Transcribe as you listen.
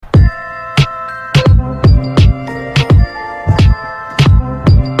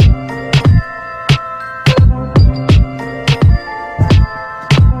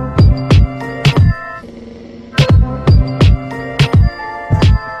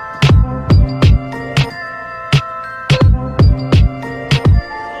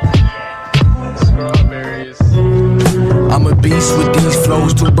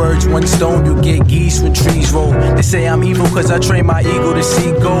stone, you get geese when trees roll. They say I'm evil cause I train my ego to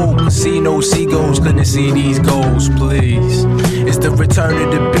see gold. Casino seagulls couldn't see these goals, please. It's the return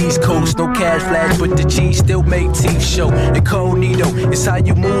of the Beast Coast. No cash flash, but the cheese still make teeth show. Incognito, it's how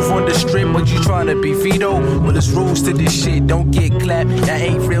you move on the strip, but you tryna be Vito. Well, there's rules to this shit, don't get clapped. Y'all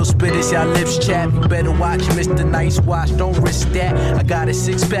ain't real spitters, y'all lips chap. You better watch Mr. Nice Watch, don't risk that. I got a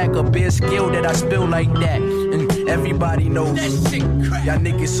six-pack of beer skill that I spill like that. And everybody knows that shit crack. Y'all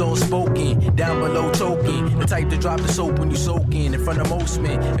niggas so spoken, down below choking. The type to drop the soap when you soaking in front of most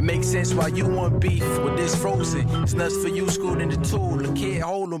men. It makes sense why you want beef with this frozen. It's nuts for you, schooled in the tool. The kid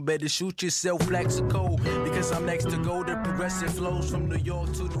hold 'em, better shoot yourself, Flexico. Because I'm next to go, the progressive flows from New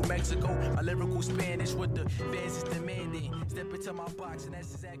York to New Mexico. My lyrical Spanish with the fans is demanding. Step into my box and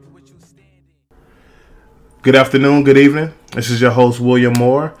that's exactly what you stand in. Good afternoon, good evening. This is your host, William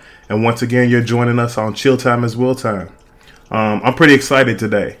Moore. And once again, you're joining us on Chill Time is Will Time. I'm pretty excited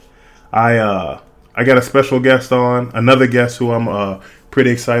today. I got a special guest on, another guest who I'm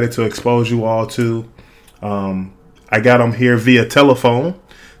pretty excited to expose you all to. I got him here via telephone,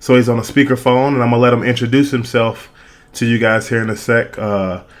 so he's on a speakerphone, and I'm going to let him introduce himself to you guys here in a sec.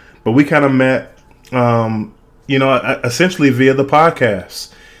 But we kind of met, essentially via the podcast.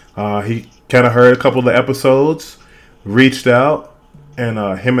 He kind of heard a couple of the episodes, reached out, and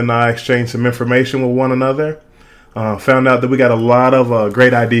him and I exchanged some information with one another. Found out that we got a lot of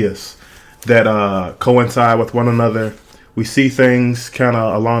great ideas that coincide with one another. We see things kind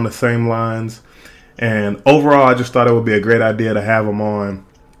of along the same lines. And overall, I just thought it would be a great idea to have him on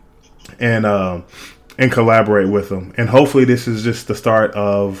and collaborate with him. And hopefully this is just the start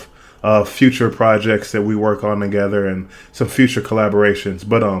of future projects that we work on together and some future collaborations.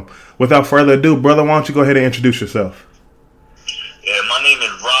 But without further ado, brother, why don't you go ahead and introduce yourself? Yeah, my name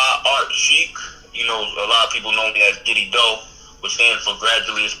is Ra Art Sheik. You know, a lot of people know me as Diddy Doe, which stands for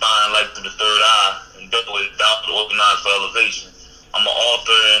Gradually Aspiring Life Through the Third Eye, and Doe is Down to Organize for Elevation. I'm an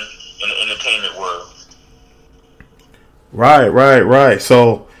author in the entertainment world. Right.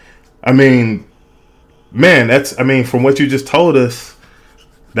 So, I mean, man, from what you just told us,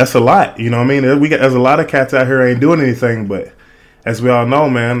 that's a lot. You know what I mean? There's a lot of cats out here ain't doing anything, but as we all know,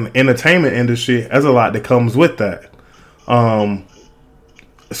 man, entertainment industry, there's a lot that comes with that.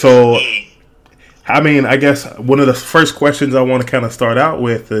 So, I mean, I guess one of the first questions I want to kind of start out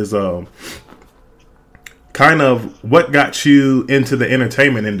with is kind of what got you into the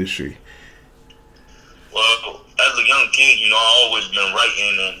entertainment industry? Well, as a young kid, you know, I always been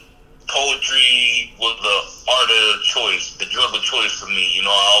writing, and poetry was the art of choice, the drug of choice for me. You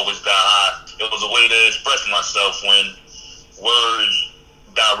know, I always got high. It was a way to express myself when words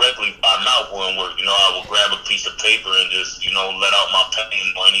directly by mouth wouldn't work. You know, I would grab a piece of paper and just, you know, let out my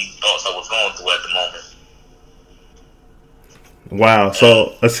pain or any thoughts I was going through at the moment. Wow.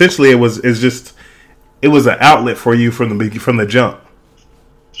 So essentially it was an outlet for you from the jump.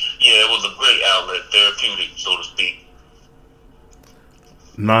 Yeah, it was a great outlet, therapeutic, so to speak.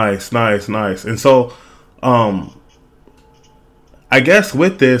 Nice. And so, I guess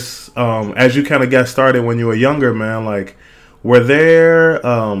with this, as you kind of got started when you were younger, man, like, as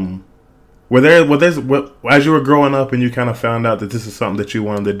you were growing up and you kind of found out that this is something that you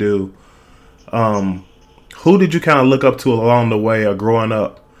wanted to do, who did you kind of look up to along the way of growing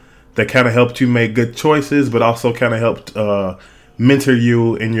up that kind of helped you make good choices, but also kind of helped mentor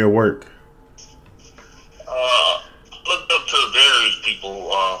you in your work? I looked up to various people.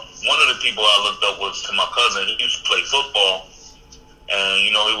 One of the people I looked up was to my cousin. He used to play football, and you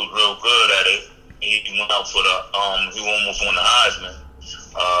know he was real good at it. He went out for he almost won the Heisman.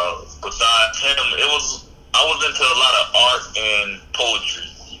 Besides him, I was into a lot of art and poetry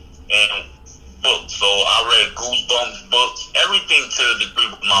and books. So I read Goosebumps books, everything to the degree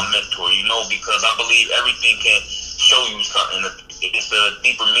with my mentor, you know, because I believe everything can show you something. It's a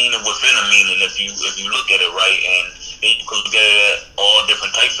deeper meaning within a meaning if you look at it right, and then you can look at it at all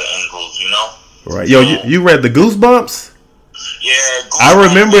different types of angles, you know? Right. Yo, you read the Goosebumps? Yeah, I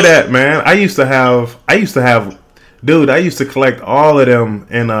remember that, man. I used to collect all of them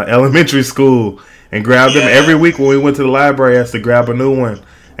in elementary school and grab them every week when we went to the library. I had to grab a new one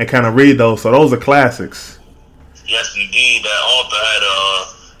and kind of read those. So those are classics. Yes, indeed. That author had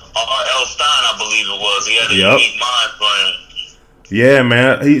R.L. Stein, I believe it was. He had a unique mind frame. Yeah,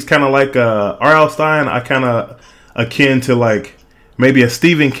 man. He's kind of like R.L. Stein. I kind of akin to like maybe a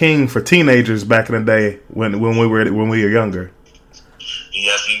Stephen King for teenagers back in the day when we were younger.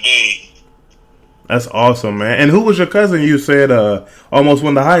 Yes, indeed. That's awesome, man. And who was your cousin you said almost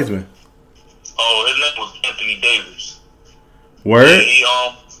won the Heisman? Oh, his name was Anthony Davis. Word?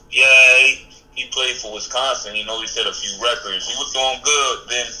 Yeah, he played for Wisconsin. You know, he set a few records. He was doing good.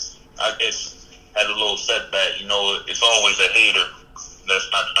 Then I guess had a little setback. You know, it's always a hater that's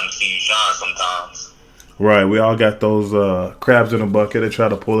not trying to see you shine sometimes. Right, we all got those crabs in a bucket that try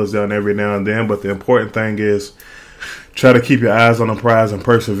to pull us down every now and then, but the important thing is try to keep your eyes on the prize and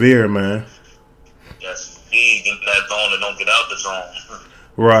persevere, man. Yes, indeed. Get in that zone and don't get out the zone.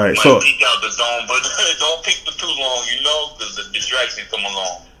 Right. You might So peek out the zone, but don't peek for too long, you know, because the distraction come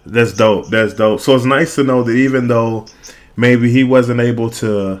along. that's dope. That's dope. So it's nice to know that even though maybe he wasn't able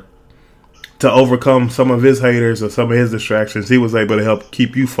to overcome some of his haters or some of his distractions, he was able to help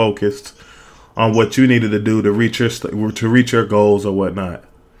keep you focused on what you needed to do to reach your goals or whatnot.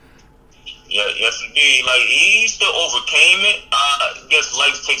 Yeah, yes, indeed. Like, he still overcame it. I guess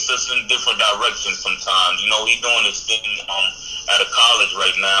life takes us in different directions sometimes. You know, he's doing his thing at a college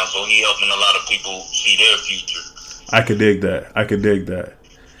right now, so he helping a lot of people see their future. I could dig that.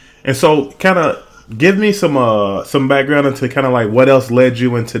 And so, kind of give me some background into kind of like what else led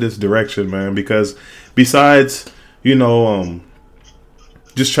you into this direction, man. Because besides, you know,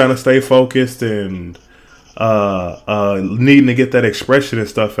 just trying to stay focused and needing to get that expression and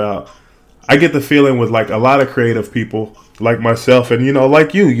stuff out, I get the feeling with like a lot of creative people like myself and, you know,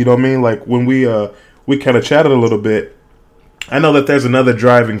 like you know what I mean? Like when we kind of chatted a little bit, I know that there's another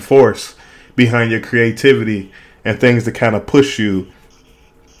driving force behind your creativity and things that kind of push you.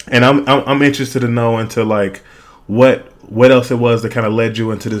 And I'm interested to know into like what else it was that kind of led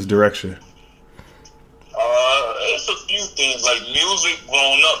you into this direction. It's a few things like music.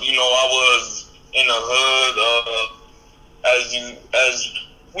 Growing up, you know, I was in the hood, as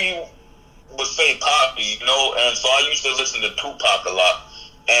we would say, poppy, you know, and so I used to listen to Tupac a lot,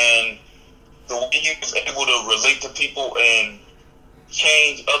 and the way he was able to relate to people and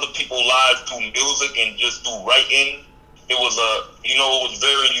change other people's lives through music and just through writing, it was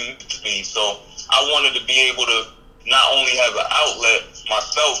very unique to me. So I wanted to be able to not only have an outlet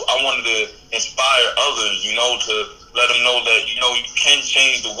myself, I wanted to inspire others, you know, to let them know that, you know, you can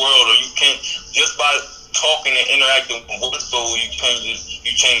change the world, or you can, just by talking and interacting with soul, you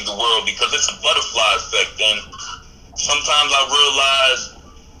change the world, because it's a butterfly effect. And sometimes I realize,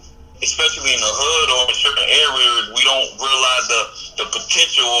 especially in the hood or in certain areas, we don't realize the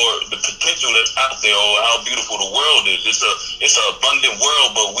potential that's out there, or how beautiful the world is. It's an abundant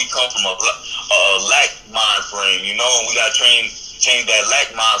world, but we come from a lack mind frame, you know, and we gotta change that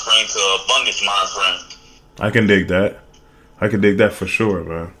lack mind frame to abundance mind frame. I can dig that for sure,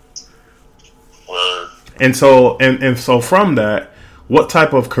 man. Word. And so from that, what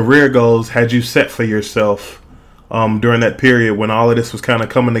type of career goals had you set for yourself during that period when all of this was kind of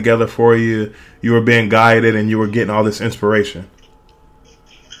coming together for you? You were being guided and you were getting all this inspiration.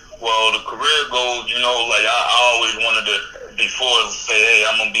 Well, the career goals, you know, like I always wanted to, before, say, hey,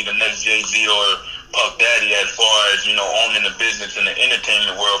 I'm going to be the next Jay-Z or Puff Daddy, as far as, you know, owning the business in the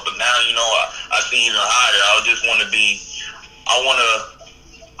entertainment world. But now, you know, I see even higher. I want to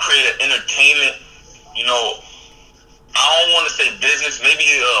create an entertainment, you know, I don't want to say business, maybe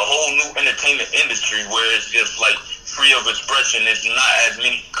a whole new entertainment industry where it's just like free of expression. It's not as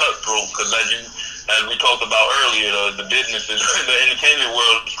many cutthroat, because as we talked about earlier, the businesses, the entertainment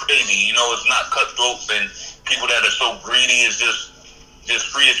world is crazy. You know, it's not cutthroats and people that are so greedy. It's just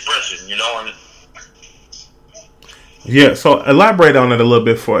free expression, you know. And yeah, so elaborate on it a little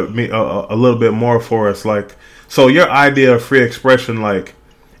bit for me, a little bit more for us. Like, so your idea of free expression, like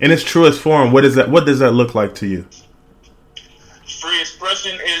in its truest form, what does that look like to you? Free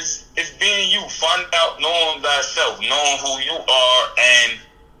expression is being you. Find out, knowing thyself, knowing who you are, and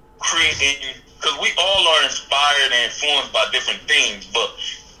creating. Because we all are inspired and influenced by different things, but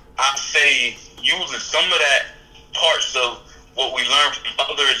I say using some of that parts of what we learn from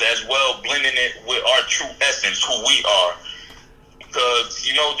others as well, blending it with our true essence, who we are. Because,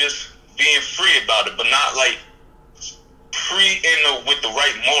 you know, just being free about it, but not like free with the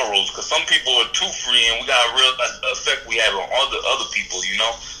right morals, because some people are too free, and we gotta realize the effect we have on other people, you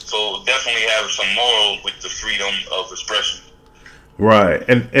know. So definitely have some morals with the freedom of expression. Right,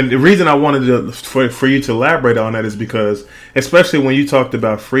 and the reason I wanted for you to elaborate on that is because, especially when you talked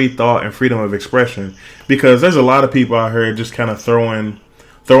about free thought and freedom of expression, because there's a lot of people out here just kind of throwing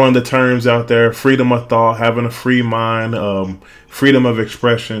the terms out there: freedom of thought, having a free mind, freedom of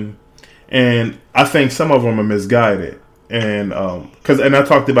expression, and I think some of them are misguided. And and I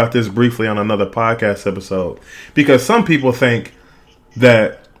talked about this briefly on another podcast episode, because some people think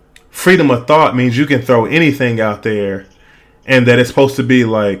that freedom of thought means you can throw anything out there, and that it's supposed to be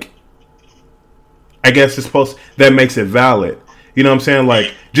like, I guess that makes it valid. You know what I'm saying?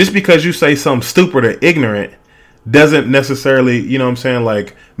 Like, just because you say something stupid or ignorant doesn't necessarily, you know what I'm saying,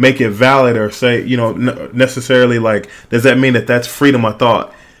 like, make it valid, or say, you know, necessarily, like, does that mean that that's freedom of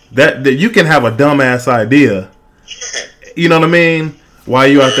thought? that you can have a dumbass idea. You know what I mean? While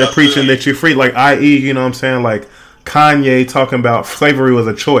you out there preaching that you're free, like i.e., you know what I'm saying? Like Kanye talking about slavery was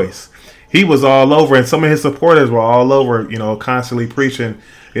a choice. He was all over, and some of his supporters were all over, you know, constantly preaching,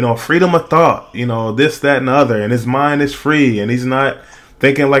 you know, freedom of thought, you know, this, that, and the other, and his mind is free, and he's not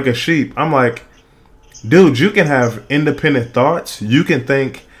thinking like a sheep. I'm like, dude, you can have independent thoughts. You can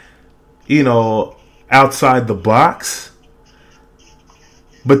think, you know, outside the box,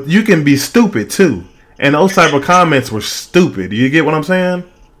 but you can be stupid too. And those type of comments were stupid. You get what I'm saying?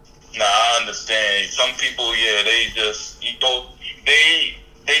 Nah, I understand. Some people, yeah, they just, you know, they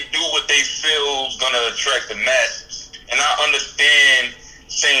do what they feel is gonna attract the masses. And I understand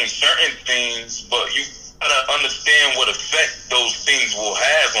saying certain things, but you gotta understand what effect those things will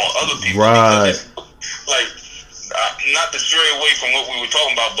have on other people. Right. Like, not to stray away from what we were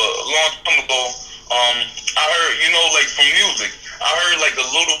talking about, but a long time ago, I heard, you know, like from music, I heard like a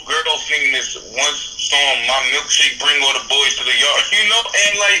little girl sing this one song, "My Milkshake Bring All the Boys to the Yard," you know,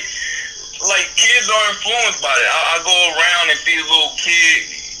 and like kids are influenced by it. I go around and see a little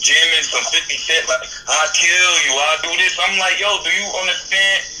kid jamming some 50 Cent, like, "I kill you, I do this." I'm like, yo, do you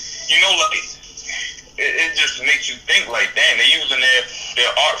understand? You know, like, it just makes you think, like, damn, they're using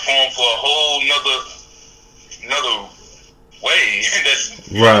their art form for a whole another way. That's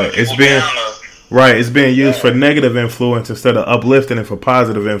right. It's being used for negative influence instead of uplifting it for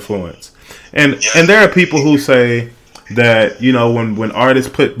positive influence. And there are people who say that, you know, when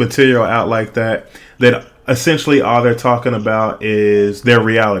artists put material out like that essentially all they're talking about is their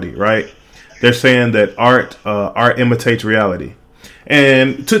reality, right? They're saying that art imitates reality.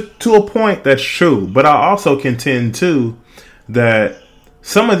 And to a point, that's true. But I also contend too that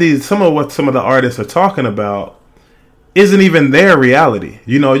some of what some of the artists are talking about isn't even their reality.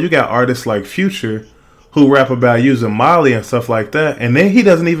 You know, you got artists like Future who rap about using Molly and stuff like that, and then he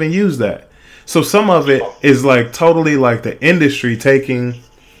doesn't even use that. So some of it is like totally like the industry taking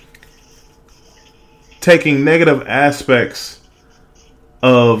negative aspects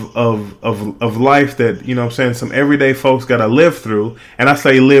of life that, you know what I'm saying, some everyday folks got to live through. And I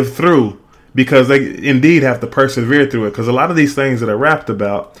say live through because they indeed have to persevere through it. Because a lot of these things that are rapped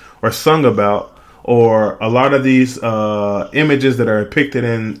about or sung about, or a lot of these images that are depicted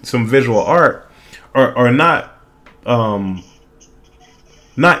in some visual art are not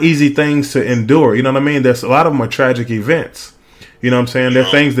easy things to endure. You know what I mean? There's a lot of them are tragic events. You know what I'm saying? They're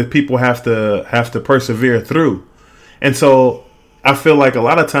things that people have to persevere through. And so I feel like a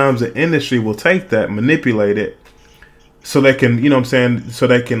lot of times the industry will take that, manipulate it, so they can, you know what I'm saying, so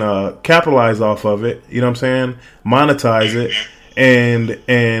they can capitalize off of it, you know what I'm saying, monetize it, and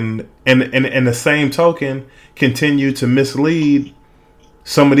the same token continue to mislead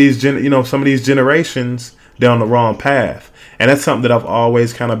some of these generations down the wrong path. And that's something that I've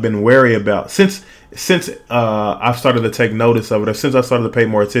always kind of been wary about since I've started to take notice of it, or since I started to pay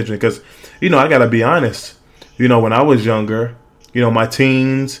more attention. Because, you know, I got to be honest, you know, when I was younger, you know, my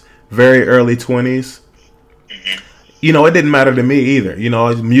teens, very early 20s, you know, it didn't matter to me either. You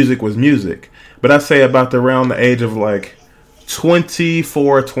know, music was music. But I say about around the age of like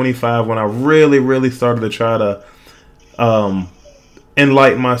 24, 25, when I really, really started to try to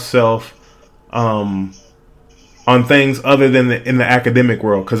enlighten myself on things other than in the academic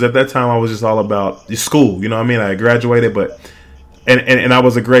world. Because at that time I was just all about school. You know what I mean? I graduated, but and I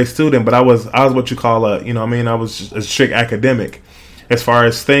was a great student, but I was what you call a, you know what I mean? I was just a strict academic. As far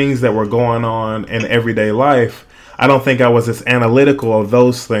as things that were going on in everyday life, I don't think I was as analytical of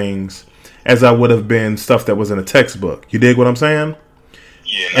those things as I would have been stuff that was in a textbook. You dig what I'm saying?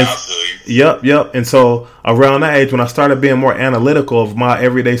 Yeah, I feel you. Yep. And so around that age, when I started being more analytical of my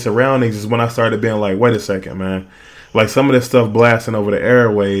everyday surroundings, is when I started being like, wait a second, man. Like some of this stuff blasting over the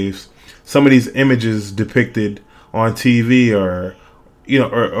airwaves, some of these images depicted on TV or, you know,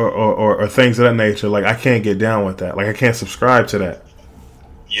 or things of that nature, like I can't get down with that. Like I can't subscribe to that.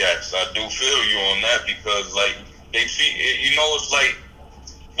 Yes, I do feel you on that because, like, they see, you know, it's like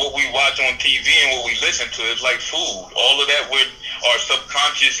what we watch on TV and what we listen to is like food. All of that with our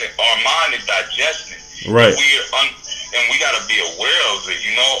subconscious and our mind is digesting. Right. And we got to be aware of it,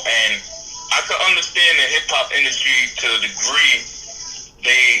 you know. And I could understand the hip hop industry to a degree.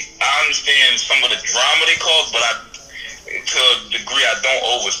 I understand some of the drama they cause, but to a degree I don't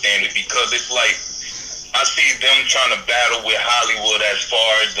understand it because it's like I see them trying to battle with Hollywood as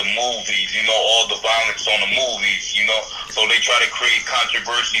far as the movies, you know, all the violence on the movies, you know. So they try to create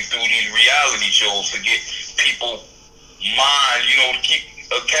controversy through these reality shows to get people mind, you know, to keep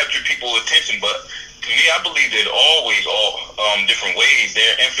capture people's attention. But to me, I believe that always all different ways. There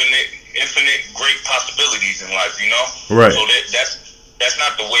are infinite great possibilities in life, you know. Right. So that's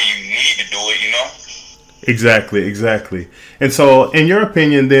not the way you need to do it, you know? Exactly. And so, in your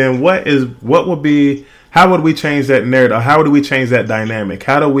opinion, then, how would we change that narrative? How do we change that dynamic?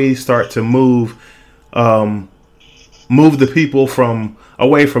 How do we start to move the people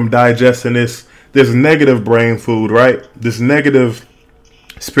away from digesting this negative brain food, right? This negative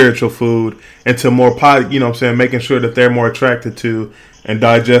spiritual food into more making sure that they're more attracted to and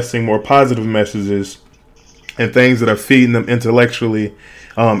digesting more positive messages and things that are feeding them intellectually,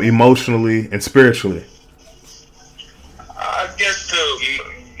 emotionally, and spiritually. I guess to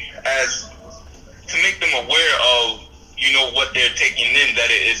make them aware of, what they're taking in,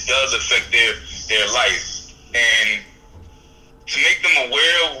 that it does affect their life, and to make them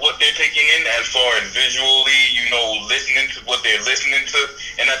aware of what they're taking in as far as visually, listening to what they're listening to,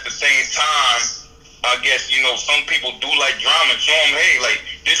 and at the same time, I guess, some people do like drama, show them, hey, like,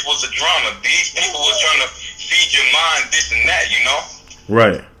 this was a drama. These people were trying to feed your mind this and that,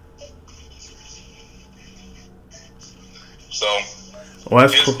 Right. So,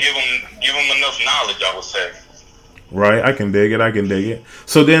 just cool. give them enough knowledge, I would say. Right, I can dig it.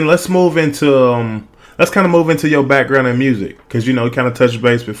 So then let's move into let's kind of move into your background in music, because you kind of touched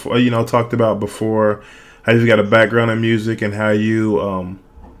base before, talked about before how you got a background in music and how you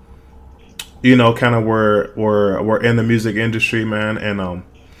kind of were in the music industry, man. And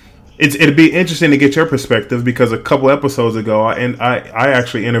it'd be interesting to get your perspective, because a couple episodes ago, I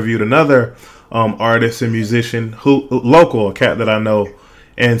actually interviewed another artist and musician a cat that I know.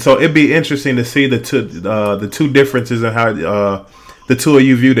 And so it'd be interesting to see the two differences in how the two of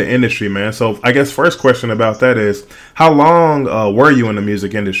you view the industry, man. So I guess first question about that is, how long were you in the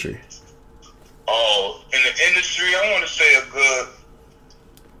music industry? Oh, in the industry, I want to say a good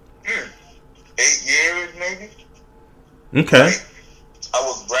 8 years, maybe. Okay. Like, I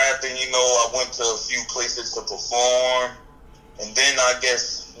was rapping, I went to a few places to perform, and then I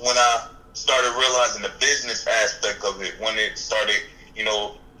guess when I started realizing the business aspect of it, when it started,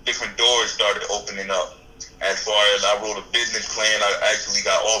 different doors started opening up. As far as I wrote a business plan, I actually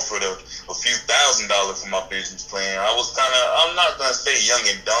got offered a few $1,000s for my business plan. I was I'm not going to say young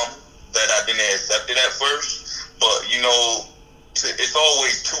and dumb that I didn't accept it at first, but, it's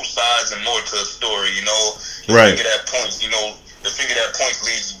always two sides and more to a story, The Right. finger that points, the finger that points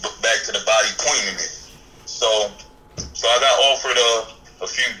leads back to the body pointing it. So I got offered a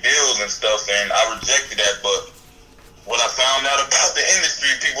few deals and stuff, and I rejected that, but what I found out about the industry,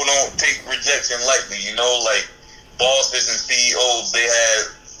 people don't take rejection lightly, like bosses and CEOs,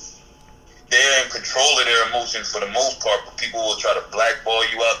 they're in control of their emotions for the most part, but people will try to blackball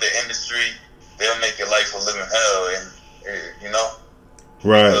you out the industry. They'll make your life a living hell, and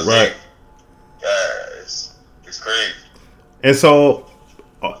Right. It's crazy. And so,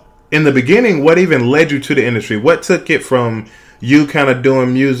 in the beginning, what even led you to the industry? What took it from you kind of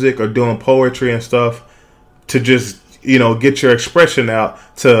doing music or doing poetry and stuff to just, get your expression out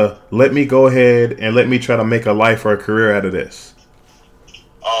to let me go ahead and let me try to make a life or a career out of this?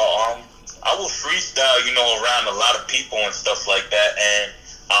 I would freestyle, around a lot of people and stuff like that, and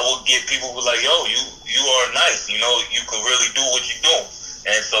I would get people who were like, yo, you are nice, you can really do what you do,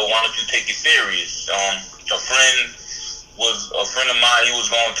 and so why don't you take it serious? A friend of mine, he was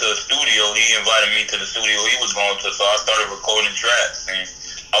going to a studio, he invited me to the studio he was going to, so I started recording tracks, and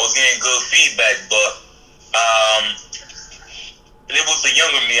I was getting good feedback, but it was the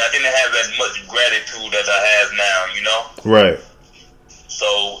younger me, I didn't have as much gratitude as I have now, Right.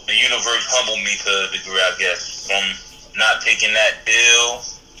 So the universe humbled me to a degree, I guess, from not taking that deal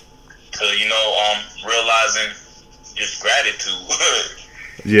to, realizing just gratitude.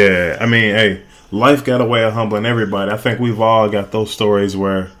 Yeah, I mean, hey, life got a way of humbling everybody. I think we've all got those stories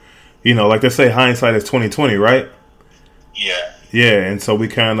where, like they say, hindsight is 20/20, right? Yeah. Yeah, and so we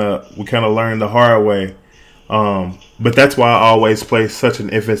kind of learned the hard way. But that's why I always place such an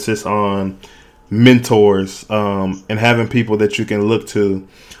emphasis on mentors and having people that you can look to.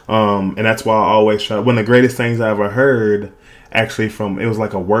 And that's why I always try. One of the greatest things I ever heard, actually, it was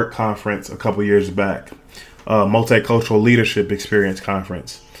like a work conference a couple years back, multicultural leadership experience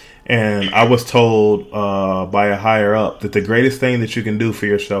conference. And I was told by a higher up that the greatest thing that you can do for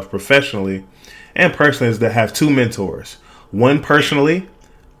yourself professionally and personally is to have two mentors. One personally,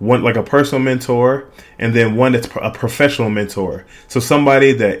 one like a personal mentor, and then one that's a professional mentor. So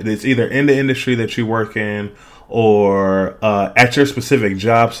somebody that's either in the industry that you work in or at your specific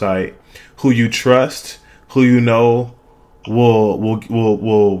job site, who you trust, who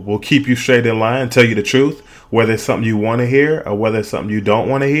will keep you straight in line, tell you the truth, whether it's something you want to hear or whether it's something you don't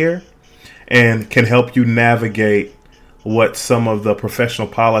want to hear, and can help you navigate what some of the professional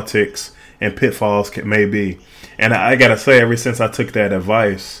politics and pitfalls may be. And I gotta say, ever since I took that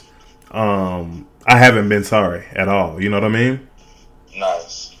advice, I haven't been sorry at all. You know what I mean?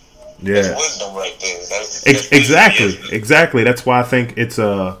 Nice. Yeah. That's wisdom right there. That's Exactly. That's why I think it's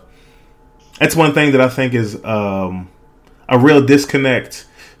that's one thing that I think is a real disconnect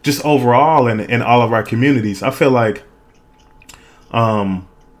just overall in all of our communities. I feel like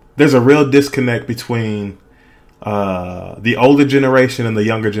there's a real disconnect between the older generation and the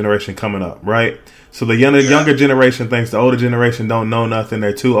younger generation coming up, right? So the younger generation thinks the older generation don't know nothing.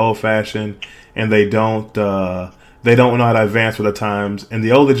 They're too old fashioned, and they don't know how to advance with the times. And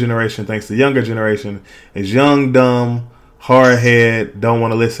the older generation thinks the younger generation is young, dumb, hard head, don't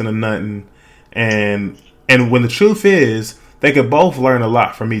want to listen to nothing. And when the truth is, they could both learn a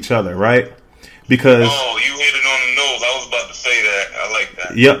lot from each other, right? Because you hit it on the nose. I was about to say that. I like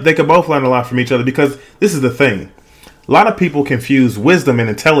that. Yep, they could both learn a lot from each other, because this is the thing. A lot of people confuse wisdom and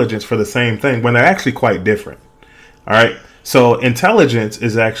intelligence for the same thing when they're actually quite different. All right? So intelligence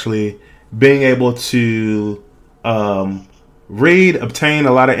is actually being able to read, obtain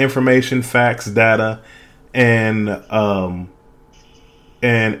a lot of information, facts, data, and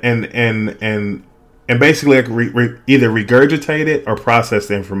basically either regurgitate it or process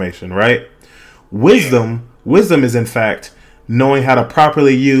the information, right? Wisdom is in fact knowing how to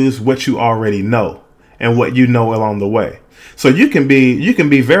properly use what you already know and what you know along the way. So you can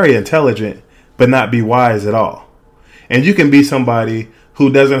be very intelligent but not be wise at all, and you can be somebody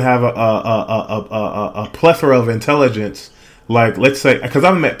who doesn't have a plethora of intelligence. Like, let's say, because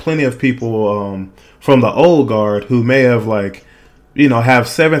I've met plenty of people from the old guard who may have have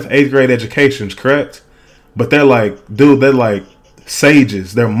 7th, 8th grade educations, correct? But they're like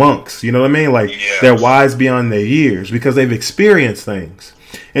sages. They're monks. You know what I mean? Like, they're wise beyond their years because they've experienced things.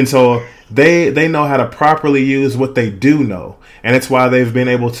 And so they know how to properly use what they do know. And it's why they've been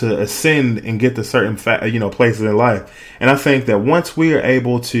able to ascend and get to certain places in life. And I think that once we are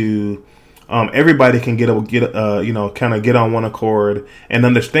able to, everybody can get on one accord and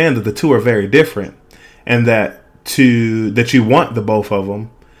understand that the two are very different, and that you want the both of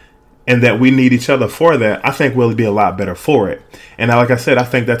them, and that we need each other for that. I think we'll be a lot better for it. And like I said, I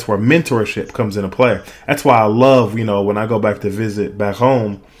think that's where mentorship comes into play. That's why I love, when I go back to visit back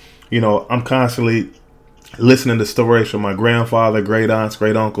home, I'm constantly listening to stories from my grandfather, great aunts,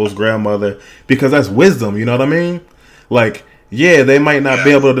 great uncles, grandmother, because that's wisdom. You know what I mean? Like, yeah, they might not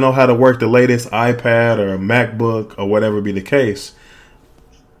be able to know how to work the latest iPad or MacBook or whatever be the case,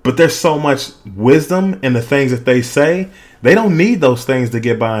 but there's so much wisdom in the things that they say. They don't need those things to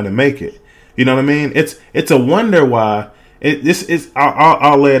get by and to make it. You know what I mean? It's a wonder why.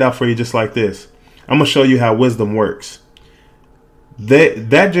 I'll lay it out for you just like this. I'm gonna show you how wisdom works.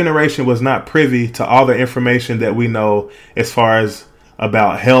 That generation was not privy to all the information that we know as far as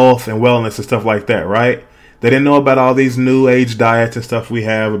about health and wellness and stuff like that, right? They didn't know about all these new age diets and stuff we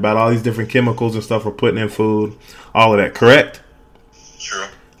have, about all these different chemicals and stuff we're putting in food, all of that, correct? Sure.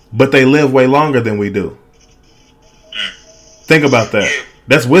 But they live way longer than we do. Think about that. Yeah.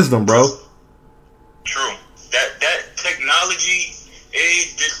 That's wisdom, bro. True. That technology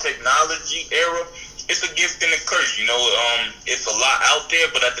age, this technology era, it's a gift and a curse. It's a lot out there,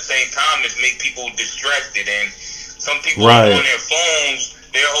 but at the same time, it's make people distracted. And some people are on their phones.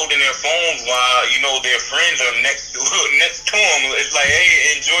 They're holding their phones while their friends are next to them. It's like,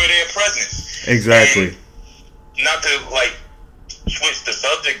 hey, enjoy their presence. Exactly. And not to switch the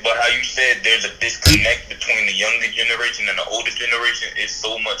subject, but how you said there's a disconnect between the younger generation and the older generation is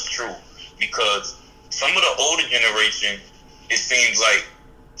so much true. Because some of the older generation, it seems like,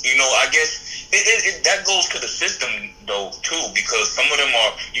 I guess that goes to the system though too, because some of them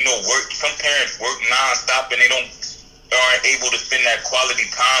are, some parents work nonstop and they aren't able to spend that quality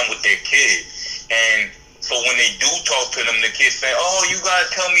time with their kids. And so when they do talk to them, the kids say, "Oh, you gotta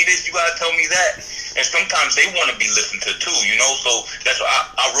tell me this, you gotta tell me that." And sometimes they want to be listened to too, So that's why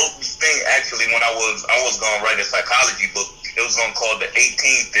I wrote this thing actually when I was gonna write a psychology book. It was gonna call the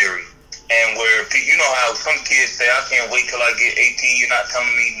 18 theory, and where how some kids say, "I can't wait till I get 18. You're not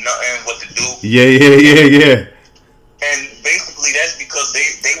telling me nothing what to do." Yeah. And basically, that's because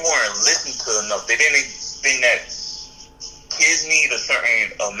they weren't listened to enough. They didn't spend that. Kids need a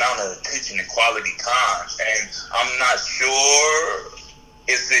certain amount of attention and quality time, and I'm not sure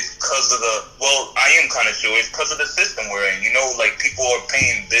if it's because of I am kind of sure it's because of the system we're in. People are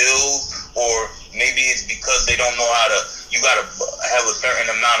paying bills, or maybe it's because they don't know how to. You got to have a certain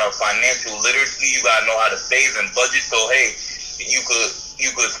amount of financial literacy. You got to know how to save and budget. So hey, you could you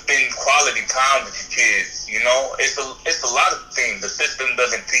could spend quality time with your kids. You know, it's a lot of things the system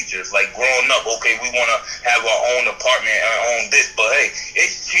doesn't teach us. Like growing up, okay, we want to have our own apartment, our own this, but hey,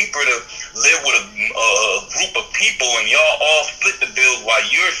 it's cheaper to live with a group of people and y'all all split the bills while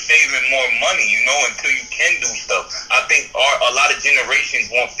you're saving more money. You know, until you can do stuff. I think a lot of generations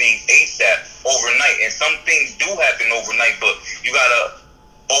want things ASAP, overnight, and some things do happen overnight, but you gotta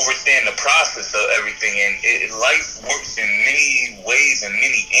understand the process of everything, and life works in many ways and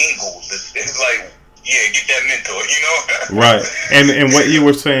many angles. It's like, yeah, get that mentor, you know. Right. And what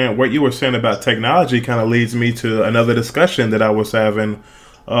you were saying about technology kind of leads me to another discussion that I was having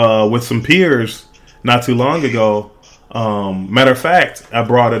with some peers not too long ago. Matter of fact, I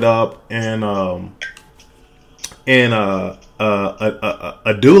brought it up in a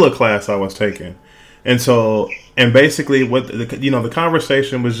doula class I was taking. And basically what the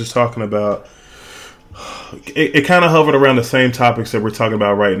conversation was just talking about, it kind of hovered around the same topics that we're talking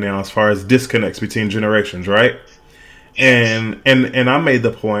about right now as far as disconnects between generations, right? And I made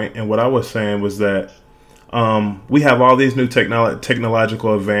the point, and what I was saying was that we have all these new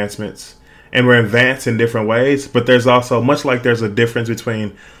technological advancements, and we're advanced in different ways, but there's also, much like there's a difference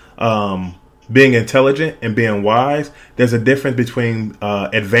between being intelligent and being wise, there's a difference between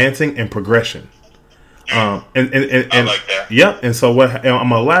advancing and progression. And I like that. Yep. And so I'm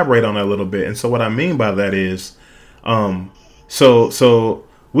gonna elaborate on that a little bit. And so what I mean by that is, so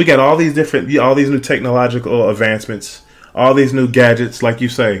we got all these new technological advancements, all these new gadgets. Like you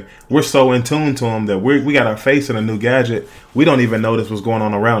say, we're so in tune to them that we got our face in a new gadget. We don't even notice what's going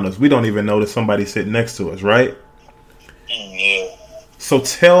on around us. We don't even notice somebody sitting next to us, right? Yeah. So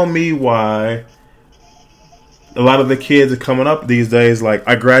tell me why a lot of the kids are coming up these days, like,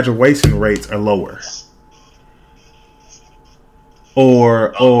 our graduation rates are lower.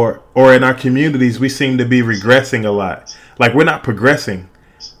 Or in our communities, we seem to be regressing a lot. Like, we're not progressing.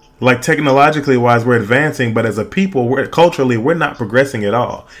 Like, technologically wise, we're advancing, but as a people, culturally, we're not progressing at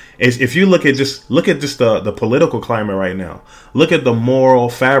all. If you look at the political climate right now, look at the moral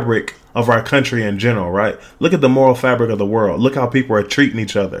fabric of our country in general, right? Look at the moral fabric of the world. Look how people are treating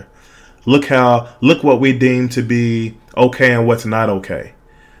each other. Look what we deem to be okay and what's not okay.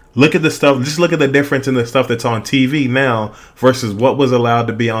 Look at the stuff. Just look at the difference in the stuff that's on TV now versus what was allowed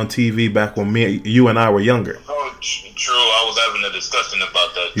to be on TV back when you and I were younger. Oh, true. I was having a discussion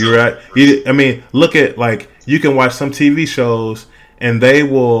about that too. You're right. Look at, like, you can watch some TV shows and they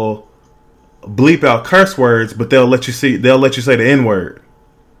will bleep out curse words, but they'll let you say the N word.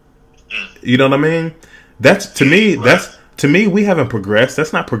 You know what I mean? That's to me. Right. To me, we haven't progressed.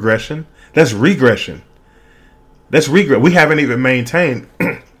 That's not progression. That's regression. We haven't even maintained.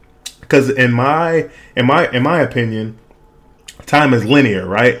 Because in my opinion, time is linear,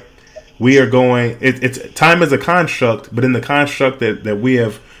 right? We are going. It's time is a construct, but in the construct that we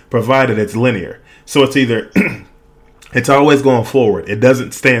have provided, it's linear. So it's either it's always going forward. It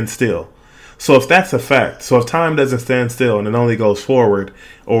doesn't stand still. So if that's a fact, if time doesn't stand still and it only goes forward,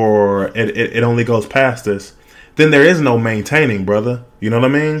 or it only goes past us, then there is no maintaining, brother. You know what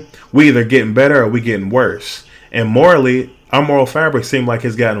I mean? We either getting better or we getting worse. And morally, our moral fabric seemed like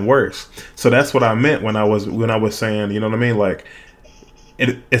it's gotten worse. So that's what I meant when I was saying, you know what I mean? Like,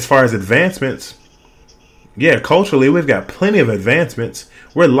 as far as advancements, yeah, culturally, we've got plenty of advancements.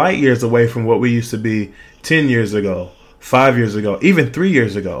 We're light years away from what we used to be 10 years ago, 5 years ago, even 3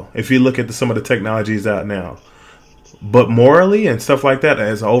 years ago, if you look at some of the technologies out now. But morally and stuff like that,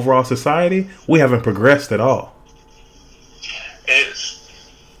 as an overall society, we haven't progressed at all.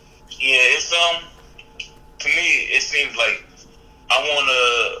 To me, it seems like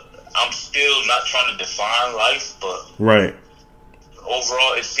I'm still not trying to define life, but right.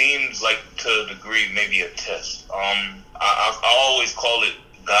 Overall, it seems like, to a degree, maybe a test. I always call it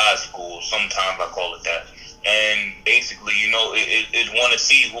God school. Sometimes I call it that. And basically, you know, it want to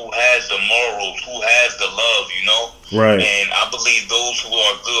see who has the morals, who has the love, you know? Right. And I believe those who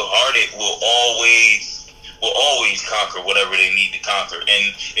are good-hearted will always conquer whatever they need to conquer.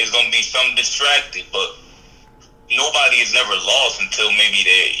 And it's going to be some distracted, but nobody is never lost until maybe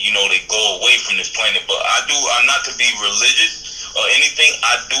they go away from this planet. But I'm not to be religious or anything.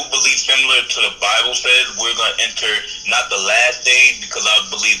 I do believe, similar to the Bible says, we're going to enter not the last days, because I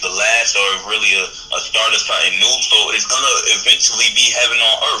believe the last are really a start of something new. So it's going to eventually be heaven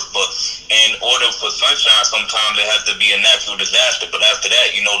on earth. But in order for sunshine, sometimes there has to be a natural disaster. But after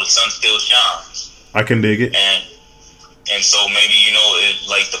that, the sun still shines. I can dig it. And And so maybe, you know,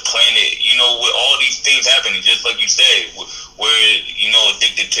 like the planet, you know, with all these things happening, just like you said, we're, you know,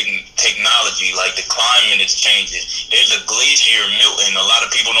 addicted to technology, like the climate is changing. There's a glacier melting a lot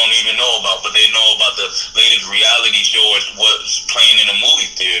of people don't even know about, but they know about the latest reality show or what's playing in the movie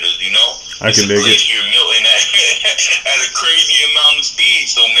theaters, you know? I can dig it. Glacier melting at a crazy amount of speed,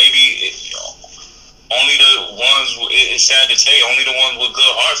 so maybe, you know, only the ones, it's sad to say, only the ones with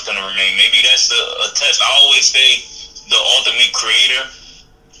good hearts gonna remain. Maybe that's a test. I always say, the ultimate creator,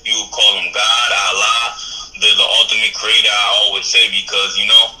 you would call him God, Allah, the ultimate creator, I always say, because, you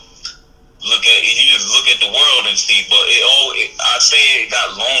know, you just look at the world and see, but I say it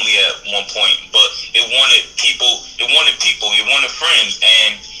got lonely at one point, but it wanted people, it wanted friends,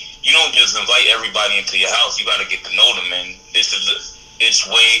 and you don't just invite everybody into your house, you gotta get to know them, and this is its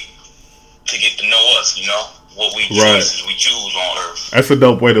way to get to know us, you know, what we choose on earth. That's a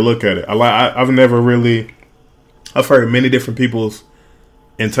dope way to look at it. I've heard many different people's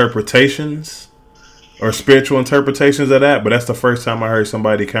interpretations or spiritual interpretations of that, but that's the first time I heard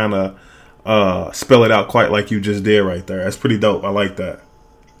somebody kind of spell it out quite like you just did right there. That's pretty dope. I like that.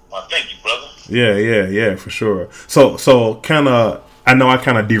 Well, thank you, brother. Yeah, for sure. So kind of, I know I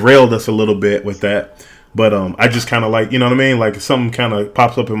kind of derailed us a little bit with that, but I just kind of like, you know what I mean? Like if something kind of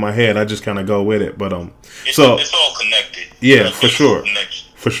pops up in my head, I just kind of go with it. But it's all connected. Yeah, for sure.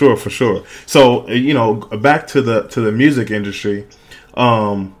 For sure. So, you know, back to the music industry,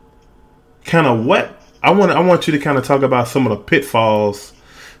 kind of what I want you to kind of talk about some of the pitfalls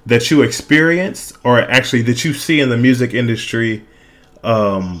that you experienced, or actually that you see in the music industry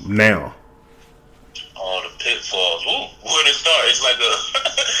now. Oh, the pitfalls. Where to start? It's like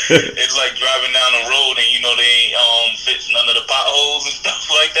it's like driving down the road and you know they ain't fix none of the potholes and stuff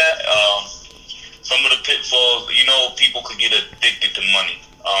like that. Some of the pitfalls, you know, people could get addicted to money.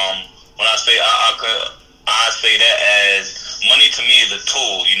 When I say I say that as money to me is a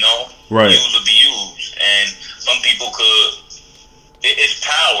tool, you know, right? Used to be used, and some people could. It's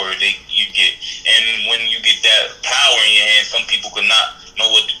power that you get, and when you get that power in your hand, some people could not know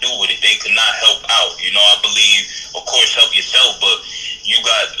what to do with it. They could not help out. You know, I believe, of course, help yourself, but you've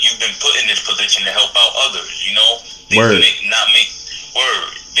been put in this position to help out others. You know, they can not make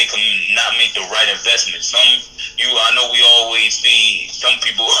the right investment. I know we always see some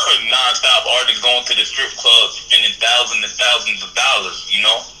people, non-stop artists going to the strip clubs, spending thousands and thousands of dollars, you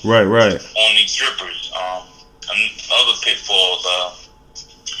know? Right. On these strippers. And other pitfalls,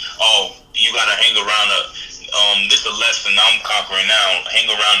 you gotta hang around this is a lesson I'm conquering now.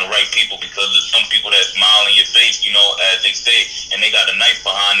 Hang around the right people, because there's some people that smile in your face, you know, as they say, and they got a knife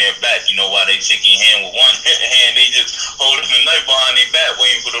behind their back. You know, while they shake your hand with one hand, they just holding the knife behind their back,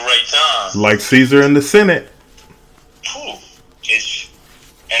 waiting for the right time. Like Caesar in the Senate.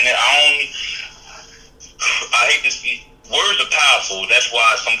 And then I hate to speak. Words are powerful. That's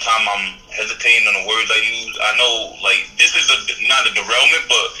why sometimes I'm hesitating on the words I use. I know, like, this is not a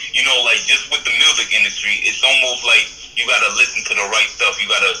derailment, but, you know, like, just with the music industry, it's almost like you got to listen to the right stuff. You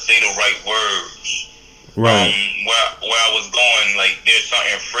got to say the right words. Right. Where I was going, like, there's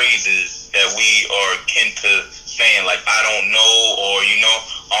certain phrases that we are akin to saying, like, I don't know, or, you know,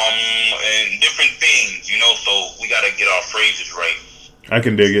 and different things, you know, so we got to get our phrases right. I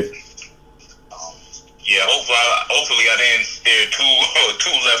can dig it. Yeah, hopefully I didn't stare too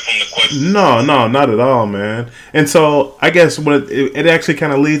left from the question. No, not at all, man. And so I guess what it actually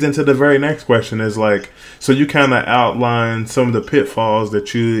kind of leads into the very next question is like, so you kind of outline some of the pitfalls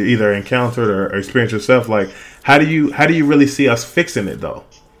that you either encountered or experienced yourself. Like, how do you really see us fixing it though?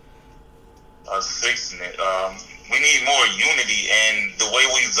 Us fixing it. We need more unity, and the way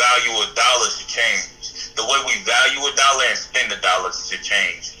we value a dollar should change. The way we value a dollar and spend a dollar should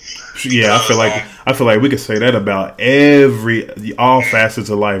change. Yeah, I feel like we could say that about all facets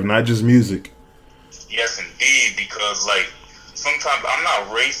of life, not just music. Yes, indeed, because like sometimes I'm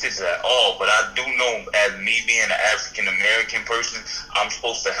not racist at all, but I do know, as me being an African American person, I'm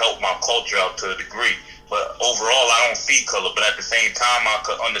supposed to help my culture out to a degree. But overall, I don't see color. But at the same time, I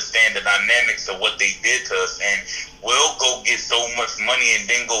could understand the dynamics of what they did to us, and we'll go get so much money and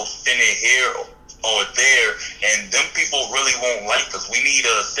then go spend it here or there, and them people really won't like us. We need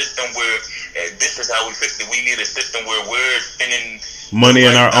a system where this is how we fix it. We need a system where we're spending money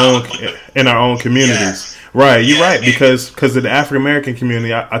in our own communities. Yes. Right, you're right, because of the African American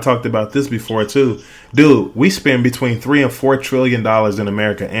community, I talked about this before too. Dude, we spend between $3 and $4 trillion in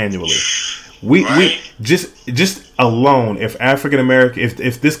America annually. We just alone, if African American,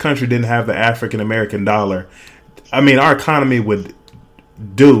 if this country didn't have the African American dollar, I mean, our economy would.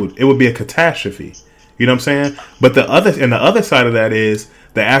 Dude, it would be a catastrophe. You know what I'm saying? But the other side of that is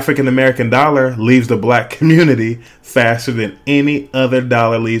the African American dollar leaves the black community faster than any other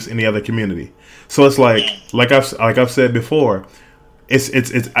dollar leaves any other community. So it's like I've said before,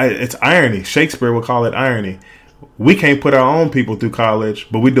 it's irony. Shakespeare would call it irony. We can't put our own people through college,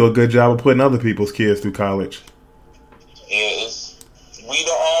 but we do a good job of putting other people's kids through college. Yeah,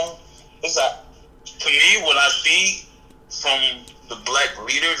 to me, what I see from the black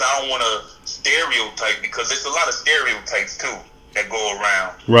leaders, I don't want to stereotype, because there's a lot of stereotypes too that go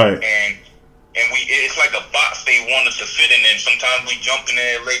around. Right. And it's like a box they want us to fit in, and sometimes we jump in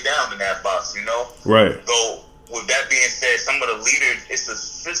there and lay down in that box, you know? Right. So with that being said, some of the leaders, it's a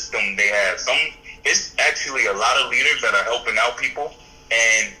system they have. It's actually a lot of leaders that are helping out people,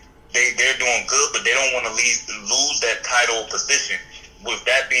 and they're doing good, but they don't want to lose that title position. With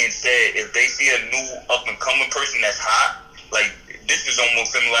that being said, if they see a new up-and-coming person that's hot, like, this is almost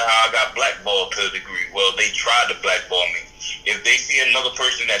similar how I got blackballed to a degree. Well, they tried to blackball me. If they see another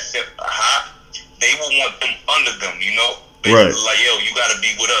person that's hot, they will want them under them, you know? Right. Like, yo, you got to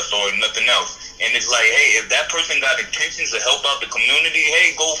be with us or nothing else. And it's like, hey, if that person got intentions to help out the community,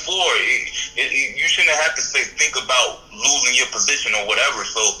 hey, go for it. You shouldn't have to think about losing your position or whatever.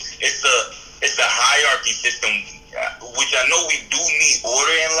 So it's a hierarchy system, which I know we do need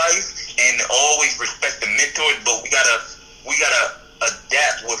order in life and always respect the mentors, but we gotta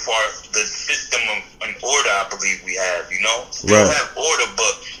adapt with the system of an order. I believe we have, you know, we don't have order,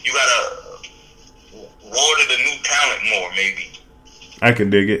 but you gotta water the new talent more, maybe. I can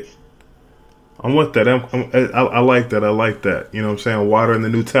dig it. I'm with that. I like that. I like that. You know what I'm saying? Watering the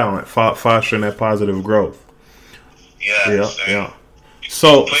new talent, fostering that positive growth. Yeah.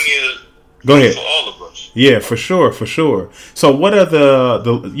 So, go ahead. For all of us. Yeah, for sure. So, what are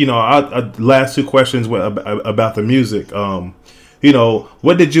the last two questions about the music?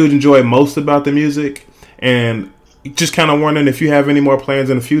 What did you enjoy most about the music? And just kind of wondering if you have any more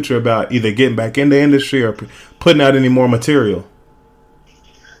plans in the future about either getting back in the industry or putting out any more material.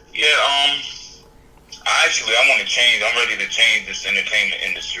 Yeah, I want to change. I'm ready to change this entertainment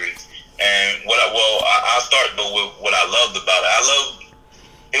industry. And I'll start though with what I loved about it.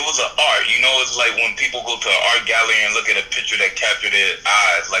 It was an art, you know. It's like when people go to an art gallery and look at a picture that captured their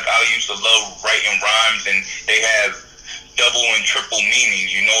eyes. Like, I used to love writing rhymes, and they have double and triple meaning,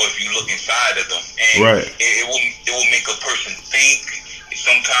 you know, if you look inside of them. And it will make a person think.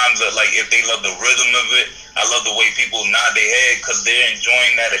 Sometimes, like, if they love the rhythm of it, I love the way people nod their head because they're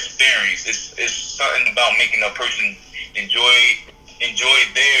enjoying that experience. It's something about making a person enjoy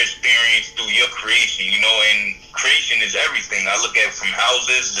their experience through your creation, you know. And creation is everything. I look at it from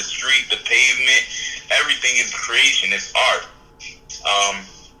houses, the street, the pavement. Everything is creation. It's art.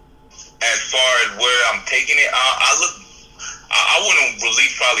 As far as where I'm taking it, I wouldn't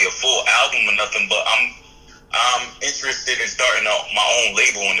release probably a full album or nothing, but I'm interested in starting my own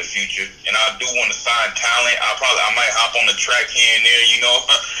label in the future, and I do want to sign talent. I might hop on the track here and there, you know,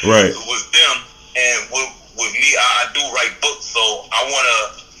 right, with them. And with me, I do write books, so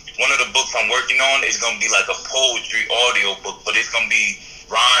one of the books I'm working on is gonna be like a poetry audio book, but it's gonna be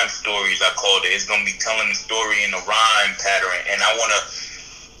rhyme stories. I called it. It's gonna be telling the story in a rhyme pattern, and I want to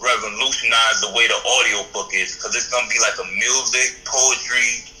revolutionize the way the audio book is, because it's gonna be like a music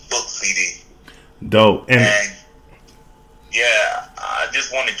poetry book CD. Dope. And yeah, I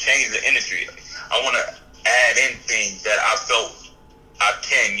just want to change the industry. I want to add in things that I felt I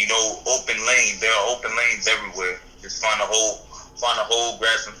can, you know, open lanes. There are open lanes everywhere. Just find a hole,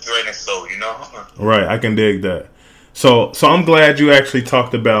 grab some thread and sew, you know? Right, I can dig that. So I'm glad you actually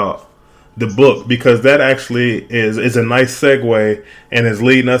talked about the book, because that actually is a nice segue and is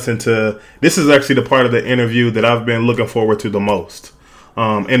leading us into, this is actually the part of the interview that I've been looking forward to the most.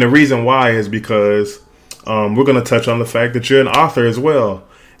 And the reason why is because we're going to touch on the fact that you're an author as well.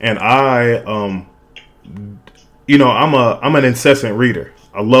 And I'm an incessant reader.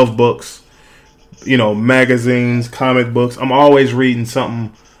 I love books, you know, magazines, comic books. I'm always reading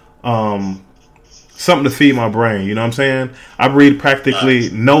something to feed my brain. You know what I'm saying? I read practically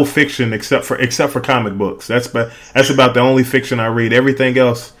no fiction except for comic books. That's about the only fiction I read. Everything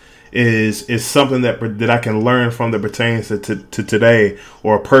else is something that I can learn from that pertains to today,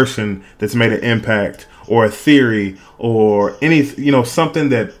 or a person that's made an impact, or a theory, or any, you know, something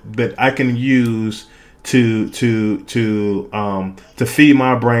that I can use to feed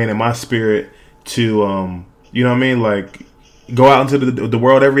my brain and my spirit to you know what I mean, like, go out into the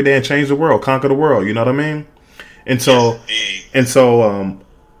world every day and change the world, conquer the world, you know what I mean? And so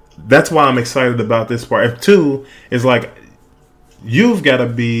that's why I'm excited about this part. Two is like, you're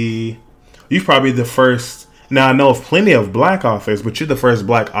probably the first Now I know of plenty of black authors, but you're the first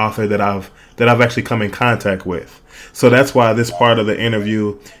black author that I've actually come in contact with. So that's why this part of the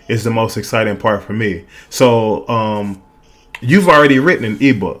interview is the most exciting part for me. So you've already written an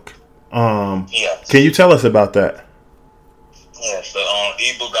ebook. Yes. Can you tell us about that? Yes, the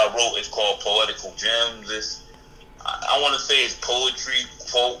ebook I wrote is called Poetical Gems. I want to say it's poetry,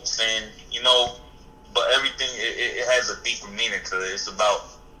 quotes, and but everything it has a deeper meaning to it. It's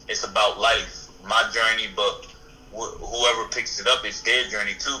about life, my journey, but whoever picks it up, it's their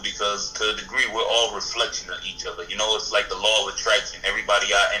journey too, because to a degree we're all reflection of each other. It's like the law of attraction. Everybody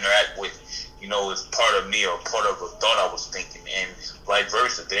I interact with, is part of me or part of a thought I was thinking, and vice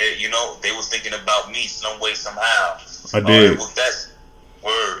versa. They was thinking about me some way, somehow. I did. With that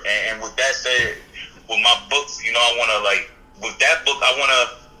word, and with that said, with my books, I want to with that book, I want to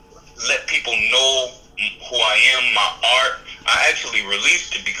let people know who I am, my art. I actually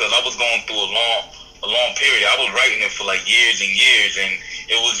released it because I was going through a long period. I was writing it for like years and years, and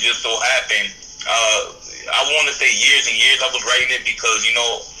it was just so happened. I want to say years and years I was writing it because,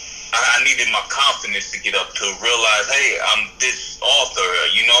 I needed my confidence to get up to realize, hey, I'm this author,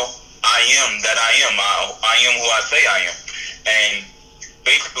 I am that I am. I am who I say I am. And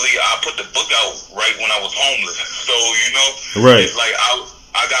basically, I put the book out right when I was homeless. So, right. It's like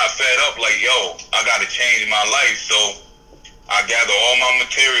I got fed up, like, yo, I got to change my life. So I gathered all my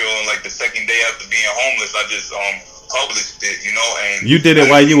material, and like the second day after being homeless, I just published it, and you did it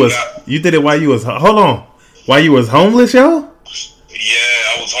while you was hold on, while you was homeless, yo?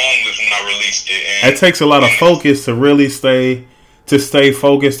 Yeah, I was homeless when I released it. And it takes a lot of focus to really stay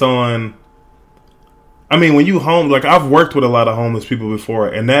focused on. I mean, when you like I've worked with a lot of homeless people before,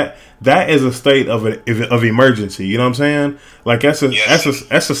 and that is a state of emergency. You know what I'm saying? Like that's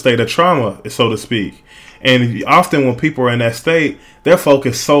a state of trauma, so to speak. And often when people are in that state, they're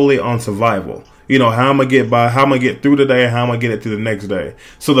focused solely on survival. How I'm going to get by, how I'm going to get through the day, and how I'm going to get it through the next day.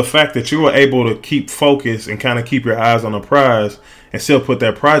 So the fact that you were able to keep focused and kind of keep your eyes on the prize and still put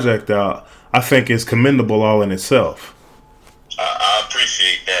that project out, I think is commendable all in itself. I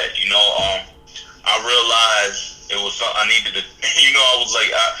appreciate that. I realized it was something I needed to, I was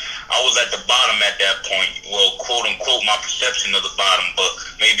like, I was at the bottom at that point. Well, quote unquote, my perception of the bottom, but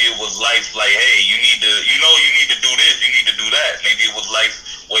maybe it was life like, hey, you need to do this, you need to do that. Maybe it was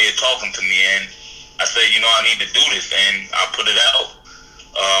life way of talking to me, and I said, I need to do this, and I put it out.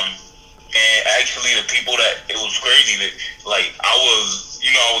 And actually, the people it was crazy that, like, I was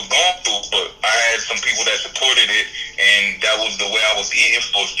going through, but I had some people that supported it, and that was the way I was eating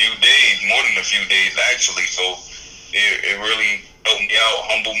for a few days, more than a few days, actually. So it really helped me out,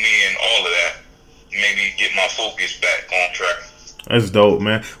 humbled me, and all of that. Maybe get my focus back on track. That's dope,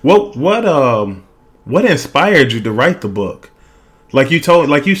 man. What inspired you to write the book? Like you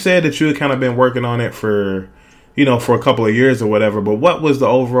said that you had kind of been working on it for a couple of years or whatever, but what was the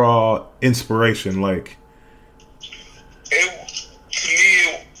overall inspiration like? To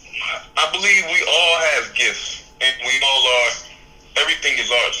me, I believe we all have gifts, and we all are. Everything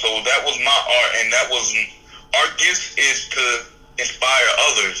is art, so that was my art, and that was our gift is to inspire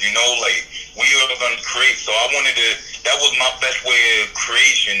others. Like we are going to create. So I wanted to. That was my best way of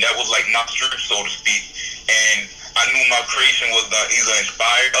creation. That was like my truth, so to speak, and I knew my creation was going to either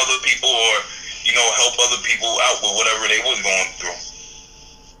inspire other people or, help other people out with whatever they was going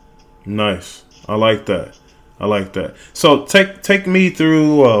through. Nice. I like that. So take me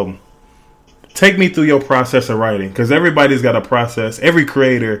through your process of writing, because everybody's got a process. Every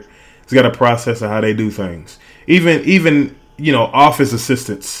creator has got a process of how they do things. Even office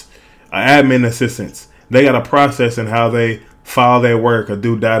assistants, admin assistants, they got a process in how they file their work or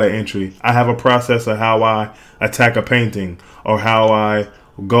do data entry. I have a process of how I attack a painting, or how I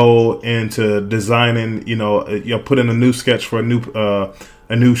go into designing, put in a new sketch for a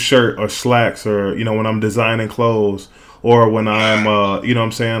new shirt or slacks, or when I'm designing clothes, or when I'm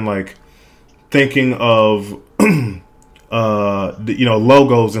like thinking of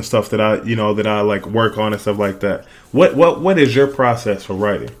logos and stuff that I like work on and stuff like that. What is your process for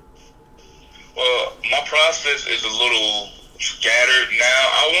writing? Well, my process is a little scattered now.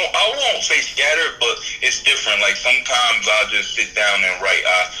 I won't say scattered, but it's different. Like sometimes I'll just sit down and write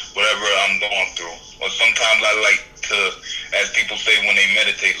whatever I'm going through. Or sometimes I like to, as people say when they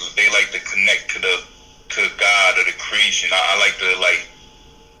meditate, they like to connect to God or the creation. I like to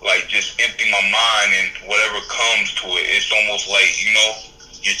like just empty my mind, and whatever comes to it, it's almost like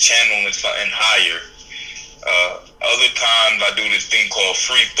you're channeling something higher. Other times I do this thing called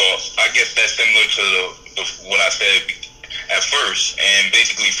free thoughts. I guess that's similar to what I said at first, and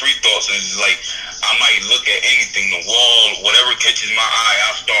basically free thoughts is like I might look at anything, the wall, whatever catches my eye,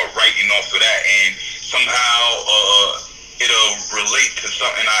 I'll start writing off of that, and somehow it'll relate to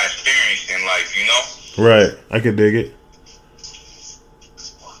something I experienced in life, you know? Right. I could dig it.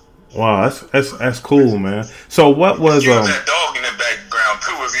 Wow, that's cool, man. So what was that dog in the background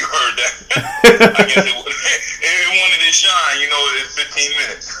too? If you heard that, I guess it wanted to shine. You know, it's 15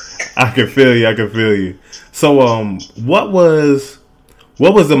 minutes. I can feel you. So what was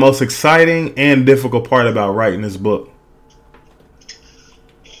the most exciting and difficult part about writing this book?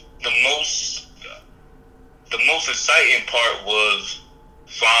 The most exciting part was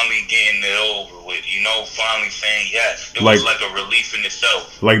finally getting it over with, you know, finally saying yes. It was like a relief in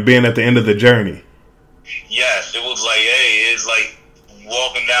itself. Like being at the end of the journey. Yes, it was like, hey, it's like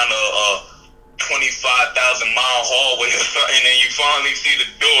walking down a 25,000-mile hallway or something, and you finally see the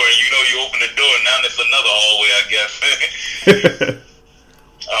door, and you know you open the door, and now there's another hallway, I guess.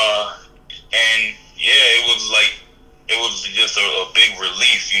 And yeah, it was just a big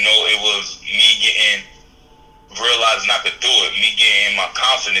relief, you know. It was me realizing I could do it, me getting my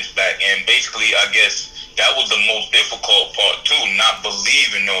confidence back, and basically, I guess that was the most difficult part too, not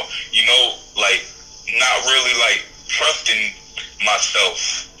believing or, you know, like not really like trusting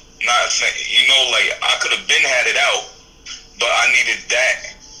myself, not saying, you know, like I could have been had it out, but I needed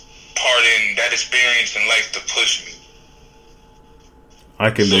that part in that experience in life to push me.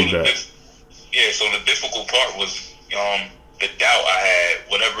 I can dig that. So the difficult part was the doubt I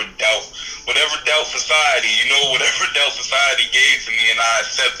had, whatever doubt society, you know, whatever doubt society gave to me, and I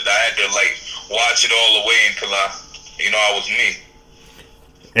accepted. I had to like watch it all the way until I was me.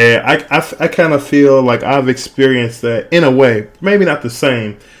 And I kind of feel like I've experienced that in a way, maybe not the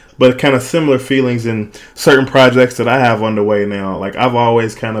same, but kind of similar feelings in certain projects that I have underway now. Like I've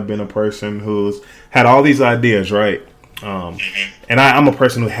always kind of been a person who's had all these ideas, right? And I'm a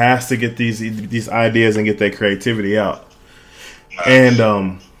person who has to get these ideas and get their creativity out. Nice.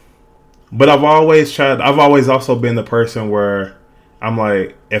 And but I've always also been the person where I'm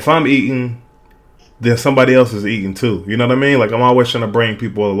like, if I'm eating, then somebody else is eating too. You know what I mean? Like I'm always trying to bring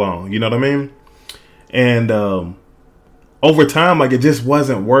people along. You know what I mean? And over time, like it just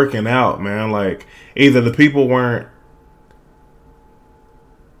wasn't working out, man. Like either the people weren't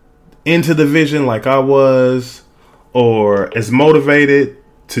into the vision like I was, or as motivated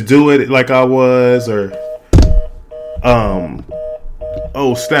to do it like I was, or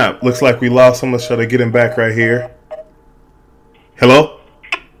oh snap! Looks like we lost someone. Let's try to get him back right here. Hello?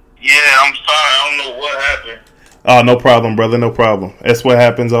 Yeah, I'm sorry. I don't know what happened. Oh, no problem, brother. No problem. That's what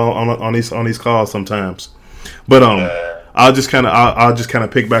happens on these calls sometimes. But I'll just kind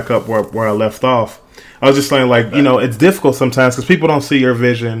of pick back up where I left off. I was just saying, like, you know, it's difficult sometimes because people don't see your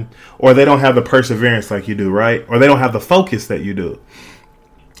vision, or they don't have the perseverance like you do, right? Or they don't have the focus that you do.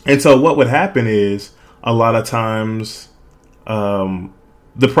 And so what would happen is a lot of times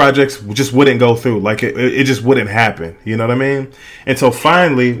the projects just wouldn't go through. Like it just wouldn't happen. You know what I mean? And so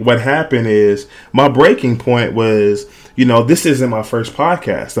finally what happened is my breaking point was, you know, this isn't my first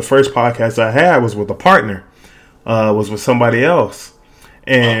podcast. The first podcast I had was with a partner, was with somebody else.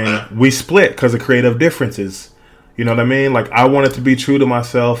 And we split because of creative differences. You know what I mean? Like I wanted to be true to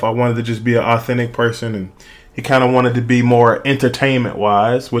myself. I wanted to just be an authentic person, and he kind of wanted to be more entertainment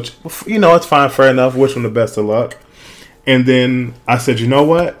wise, which, you know, it's fine, fair enough. Wish him the best of luck. And then I said, you know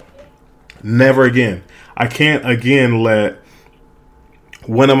what? Never again. I can't again let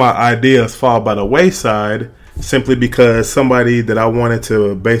one of my ideas fall by the wayside simply because somebody that I wanted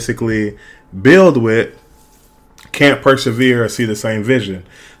to basically build with can't persevere or see the same vision.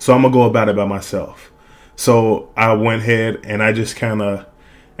 So I'm going to go about it by myself. So I went ahead and I just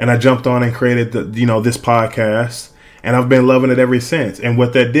I jumped on and created this podcast, and I've been loving it ever since. And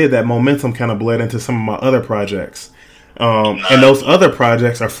what that did, that momentum kind of bled into some of my other projects. And those other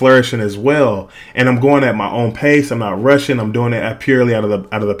projects are flourishing as well. And I'm going at my own pace. I'm not rushing. I'm doing it purely out of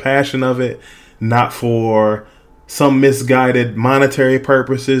the passion of it, not for some misguided monetary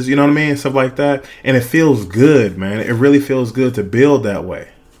purposes. You know what I mean? Stuff like that. And it feels good, man. It really feels good to build that way.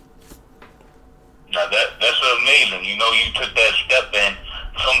 Now that's amazing. You know, you took that step, and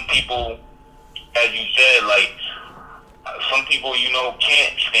some people, as you said, like some people, you know,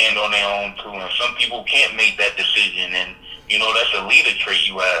 can't stand on their own too, and some people can't make that decision, and you know, that's a leader trait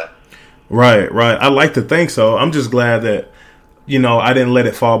you have. Right. I like to think so. I'm just glad that, you know, I didn't let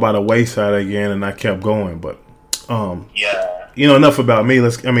it fall by the wayside again, and I kept going. But you know, enough about me.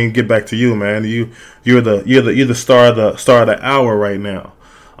 Get back to you, man. You're the star of the hour right now.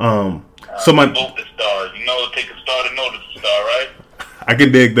 So my both the stars. You know, it takes a star to notice a star, right? I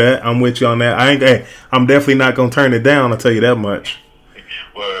can dig that. I'm with you on that. I'm definitely not gonna turn it down. I'll tell you that much.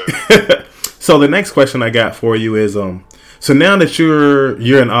 Word. So the next question I got for you is, so now that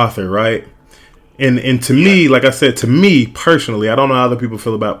you're an author, right? And to me, like I said, to me personally, I don't know how other people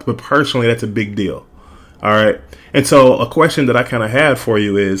feel about it, but personally, that's a big deal. All right. And so a question that I kind of had for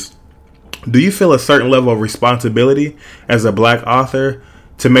you is, do you feel a certain level of responsibility as a black author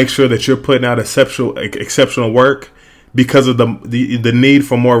to make sure that you're putting out exceptional work because of the need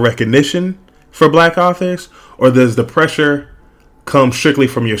for more recognition for black authors? Or does the pressure come strictly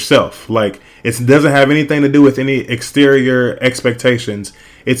from yourself? Like, it doesn't have anything to do with any exterior expectations.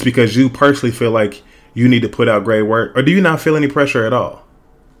 It's because you personally feel like you need to put out great work? Or do you not feel any pressure at all?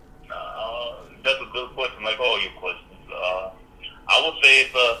 That's a good question, like all your questions. I would say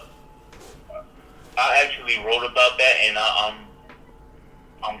I actually wrote about that, and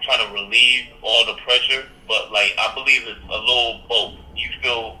I'm trying to relieve all the pressure, but like I believe it's a little both. You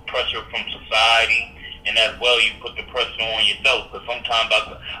feel pressure from society, and as well you put the pressure on yourself, because sometimes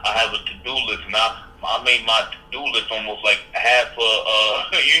I have a to-do list, and I made my to-do list almost like half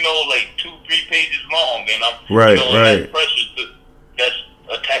like 2-3 pages long, and I'm that pressure that's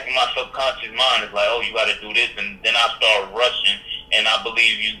attacking my subconscious mind is like, oh, you got to do this, and then I start rushing, and I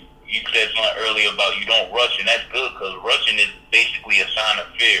believe you said something earlier about you don't rush, and that's good, because rushing is basically a sign of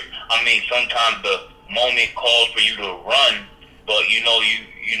fear. I mean, sometimes the moment calls for you to run, but you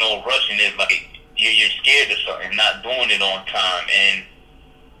know rushing is like you're scared of something, not doing it on time. And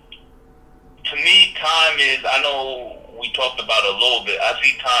to me, time is, I know we talked about it a little bit, I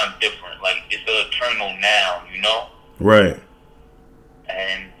see time different. Like, it's an eternal noun, you know? Right.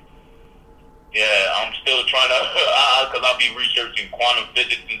 And yeah, I'm still trying to, because I'll be researching quantum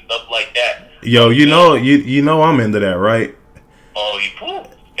physics and stuff like that. Yo, you know I'm into that, right? Oh,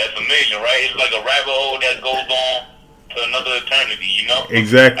 that's amazing, right? It's like a rabbit hole that goes on to another eternity, you know?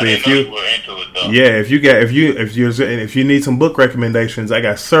 Exactly. If you were into it, though. Yeah, if you need some book recommendations, I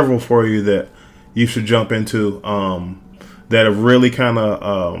got several for you that you should jump into. That are really kind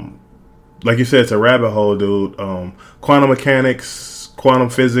of like you said, it's a rabbit hole, dude. Quantum mechanics, quantum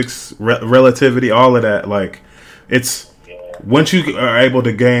physics, relativity, all of that. Like, it's once you are able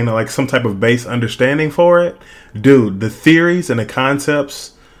to gain like some type of base understanding for it, dude. The theories and the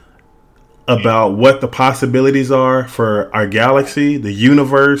concepts about what the possibilities are for our galaxy, the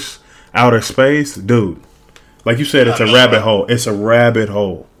universe, outer space, dude. Like you said, it's a rabbit hole. It's a rabbit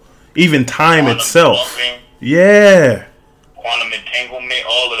hole. Even time itself. Yeah. Quantum entanglement,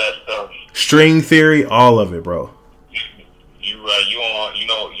 all of that stuff. String theory, all of it, bro. You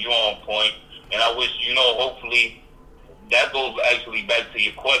on point. And I wish, hopefully that goes actually back to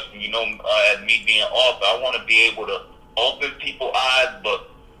your question, as me being author, I want to be able to open people's eyes, but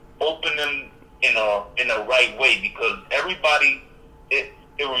open them in a right way, because everybody, it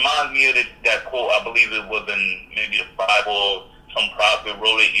reminds me of that quote. I believe it was in maybe the Bible, or some prophet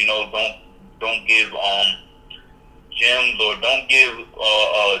wrote it. Don't give gems, or don't give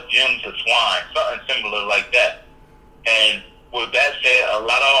gems to swine, something similar like that. And with that said, a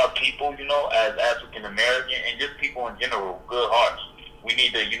lot of our people, as African American and just people in general, good hearts, we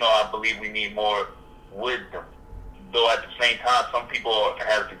need to, I believe we need more wisdom. Though at the same time, some people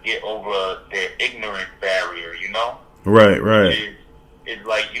have to get over their ignorance barrier, Right. It's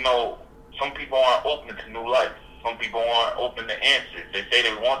like, some people aren't open to new life. Some people aren't open to answers. They say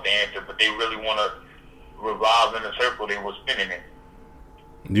they want the answer, but they really want to revolve in a circle they were spinning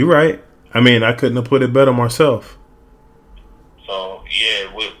in. You're right. I mean, I couldn't have put it better myself. So,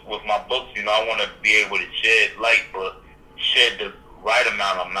 yeah, with my books, I want to be able to shed light, but shed the right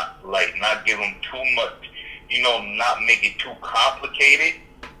amount of light, not give them too much. Not make it too complicated,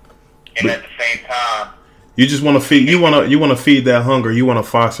 and at the same time, you just want to feed. You want to feed that hunger. You want to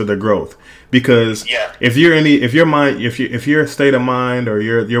foster the growth, because if your state of mind or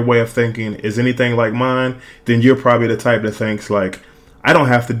your way of thinking is anything like mine, then you're probably the type that thinks like, I don't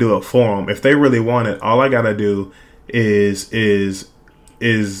have to do it for them. If they really want it, all I gotta do is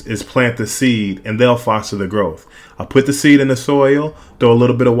plant the seed, and they'll foster the growth. I'll put the seed in the soil, throw a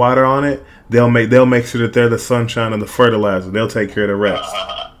little bit of water on it. They'll make sure that they're the sunshine and the fertilizer. They'll take care of the rest.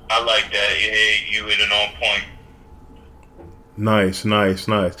 I like that. You hit it on point. Nice.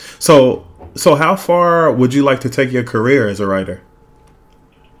 So how far would you like to take your career as a writer?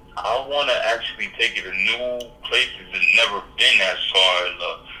 I want to actually take it to new places. It's never been as far as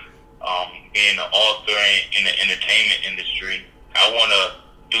being an author in the entertainment industry. I want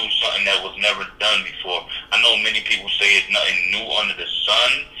to do something that was never done before. I know many people say it's nothing new under the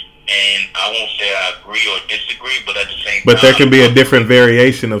sun, and I won't say I agree or disagree, but at the same time... But there can be a different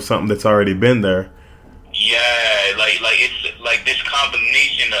variation of something that's already been there. Yeah, like it's like this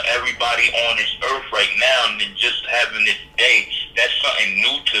combination of everybody on this earth right now, and then just having this day, that's something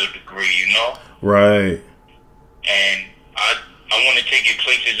new to a degree, Right. And I want to take it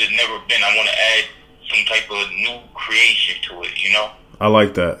places it's never been. I want to add some type of new creation to it, you know? I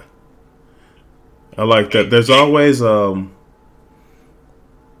like that. There's always, the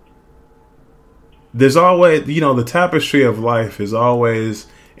tapestry of life is always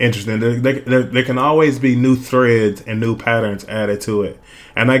interesting. There can always be new threads and new patterns added to it.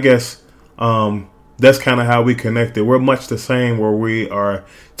 And I guess that's kind of how we connected. We're much the same, where we are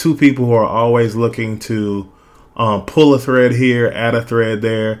two people who are always looking to pull a thread here, add a thread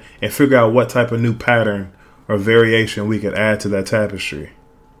there, and figure out what type of new pattern or variation we could add to that tapestry.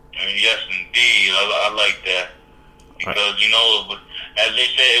 Yes, indeed. I like that. Because, as they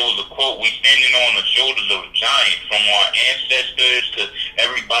said, it was a quote, we standing on the shoulders of giants, from our ancestors to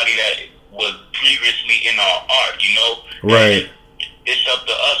everybody that was previously in our art, Right. And it's up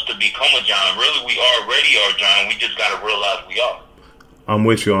to us to become a giant. Really, we already are a giant. We just got to realize we are. I'm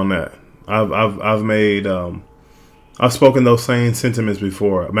with you on that. I've made... I've spoken those same sentiments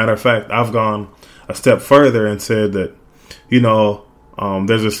before. Matter of fact, I've gone a step further and said that,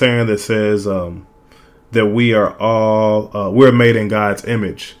 there's a saying that says that we are all we're made in God's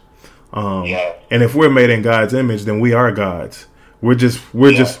image, and if we're made in God's image, then we are gods. We're just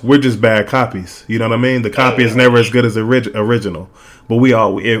bad copies. You know what I mean? The copy is never as good as the original. But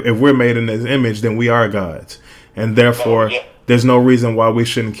if we're made in His image, then we are gods, and therefore there's no reason why we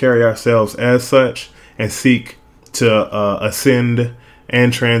shouldn't carry ourselves as such and seek to ascend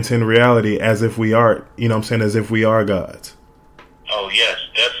and transcend reality as if we are, as if we are gods. Oh yes,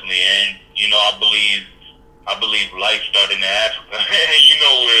 definitely, and I believe life started in Africa. You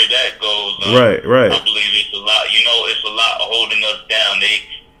know where that goes. Right. I believe it's a lot. It's a lot holding us down.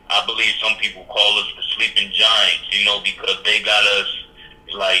 I believe some people call us the sleeping giants. Because they got us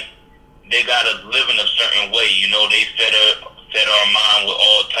live in a certain way. They fed our mind with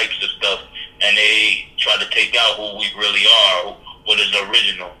all types of stuff, and they try to take out who we really are, what is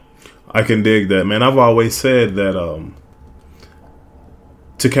original. I can dig that, man. I've always said that,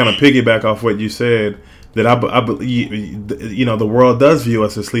 to kind of piggyback off what you said, that I believe, the world does view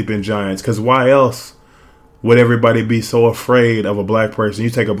us as sleeping giants, because why else would everybody be so afraid of a black person?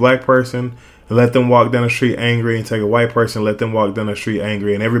 You take a black person and let them walk down the street angry, and take a white person and let them walk down the street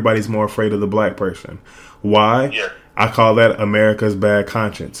angry, and everybody's more afraid of the black person. Why? Yeah. I call that America's bad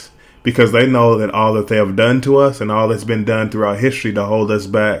conscience. Because they know that all that they have done to us and all that's been done throughout history to hold us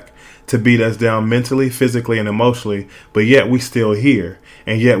back, to beat us down mentally, physically, and emotionally, but yet we still here,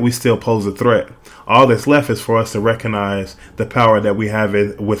 and yet we still pose a threat. All that's left is for us to recognize the power that we have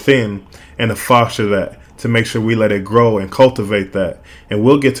within and to foster that, to make sure we let it grow and cultivate that, and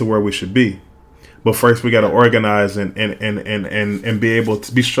we'll get to where we should be. But first, we got to organize and be able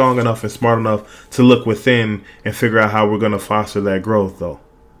to be strong enough and smart enough to look within and figure out how we're going to foster that growth, though.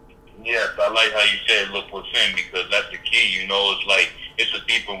 Yes, I like how you said look within, because that's the key. It's like it's a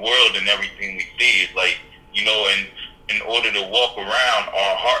deeper world than everything we see. It's like, in order to walk around,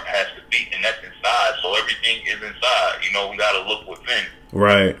 our heart has to beat, and that's inside. So everything is inside. We got to look within.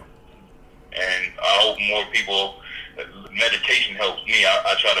 Right. And I hope more people. Meditation helps me.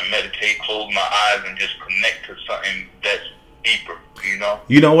 I try to meditate, close my eyes, and just connect to something that's deeper.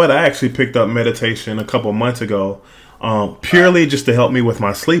 You know what? I actually picked up meditation a couple months ago. Purely just to help me with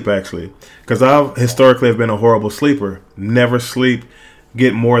my sleep, actually, because I've historically have been a horrible sleeper. Never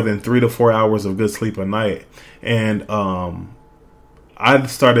get more than 3 to 4 hours of good sleep a night. And I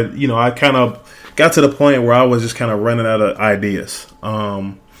started, I kind of got to the point where I was just kind of running out of ideas.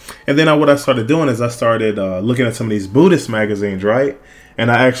 And then what I started doing is I started looking at some of these Buddhist magazines, right? And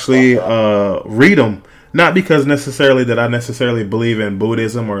I actually read them. Not because necessarily that I necessarily believe in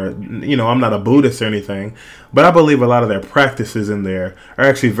Buddhism or, I'm not a Buddhist or anything, but I believe a lot of their practices in there are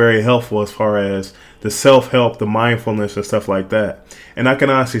actually very helpful as far as the self-help, the mindfulness and stuff like that. And I can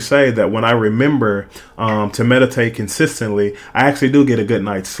honestly say that when I remember to meditate consistently, I actually do get a good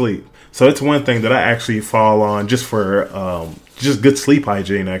night's sleep. So it's one thing that I actually fall on just for just good sleep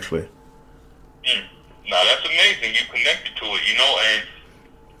hygiene, actually. No, that's amazing. You connected to it,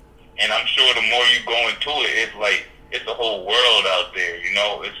 and I'm sure the more you go into it, it's like it's a whole world out there.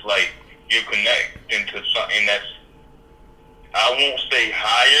 It's like you're connecting to something that's, I won't say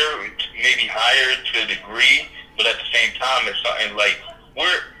higher, maybe higher to a degree, but at the same time, it's something like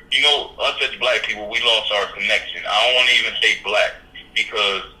us as black people, we lost our connection. I don't want to even say black,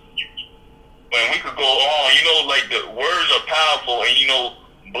 because when we could go on, like the words are powerful, and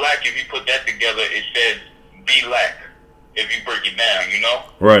black, if you put that together, it says be lack. If you break it down,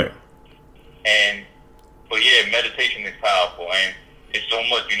 Right. But yeah, meditation is powerful, and it's so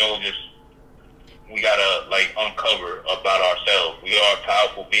much, just we gotta uncover about ourselves. We are a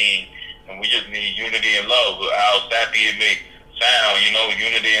powerful being, and we just need unity and love. How sappy it may sound,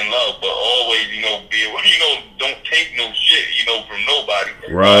 unity and love, but always, don't take no shit, from nobody.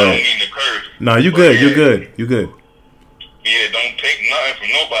 Right. I don't mean to curse. No, you good. You're good. You good. Yeah, don't take nothing from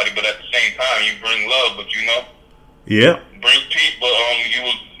nobody, but at the same time, you bring love, but Yeah. bring peace, but you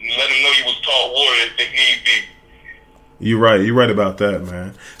will let them know you was taught war if they need be. You're right. You're right about that,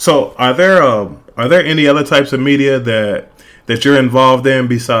 man. So, are there any other types of media that you're involved in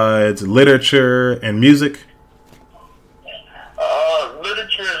besides literature and music?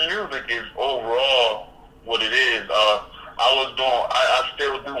 Literature and music is overall what it is. I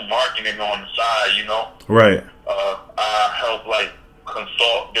still do marketing on the side, Right. I help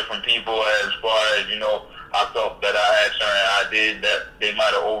consult different people as far as, I felt that I had certain ideas that they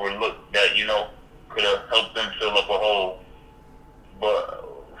might have overlooked that, could have helped them fill up a hole. But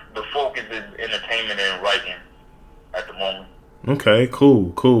the focus is entertainment and writing at the moment. Okay,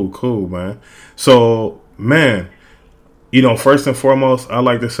 cool, man. So, man, first and foremost, I'd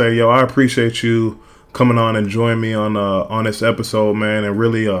like to say, I appreciate you coming on and joining me on this episode, man, and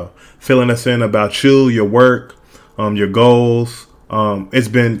really filling us in about you, your work, your goals. It's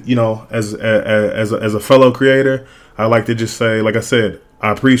been, as a fellow creator, I like to just say, like I said,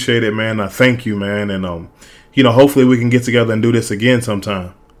 I appreciate it, man. I thank you, man, and hopefully we can get together and do this again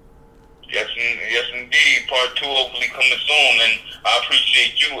sometime. Yes, indeed. Part 2 hopefully coming soon, and I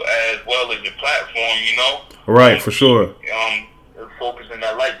appreciate you as well as your platform. Right, for sure. Focusing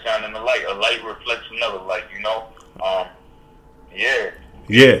that light, shining the light. A light reflects another light. Yeah.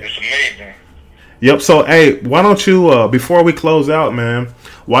 It's amazing. Yep. So, hey, why don't you, before we close out, man,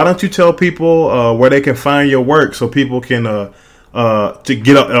 why don't you tell people where they can find your work so people can or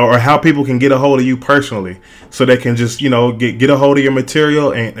how people can get a hold of you personally, so they can just get a hold of your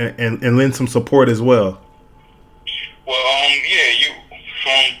material and lend some support as well.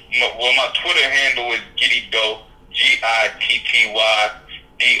 Well, my Twitter handle is Giddy Doe,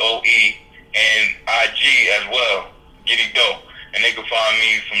 GITTYDOE, and IG as well, Giddy Doe, and they can find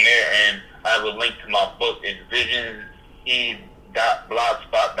me from there. And I have a link to my book. It's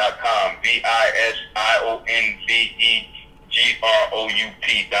visionse.blogspot.com,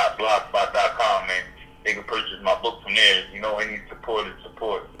 VISIONVEGROUP.blogspot.com, and they can purchase my book from there. Any support is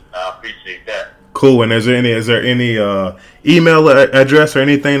support. I appreciate that. Cool. And is there any email address or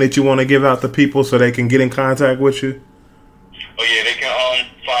anything that you want to give out to people so they can get in contact with you? Oh yeah, they can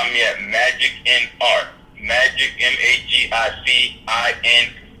find me at Magic in Art. Magic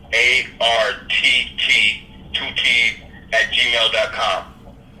MAGICINARTT@gmail.com.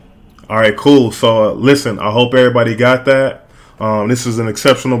 All right, cool. So listen, I hope everybody got that. This is an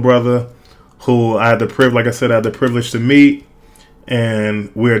exceptional brother who I had the privilege to meet.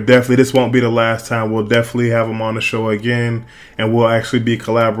 And this won't be the last time. We'll definitely have him on the show again, and we'll actually be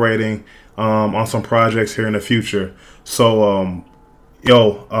collaborating on some projects here in the future. So,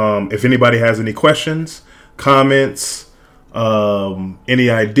 if anybody has any questions, comments, any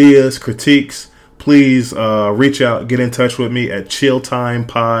ideas, critiques, please reach out, get in touch with me at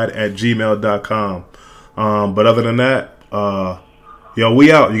chilltimepod@gmail.com. But other than that,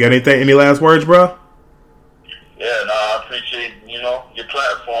 we out. You got any last words, bro? Yeah, I appreciate, your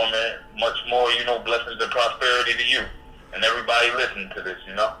platform, and much more, blessings and prosperity to you and everybody listening to this,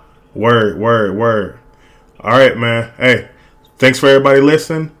 Word. All right, man. Hey, thanks for everybody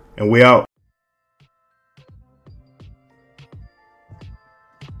listening, and we out.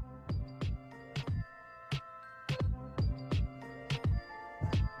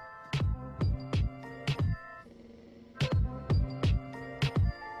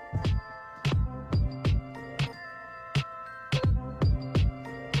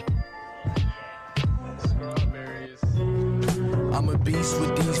 I'm a beast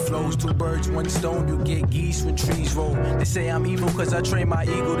with these flows, 2 birds, 1 stone, you get geese when trees roll. They say I'm evil cause I train my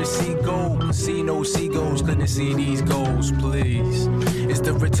ego to see gold. See no seagulls, couldn't see these goals, please. It's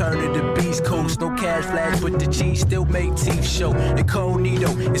the return of the beast coast, no cash flash, but the cheese still make teeth show. Incognito,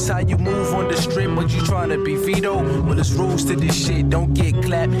 it's how you move on the strip, but you trying to be Vito. Well, there's rules to this shit, don't get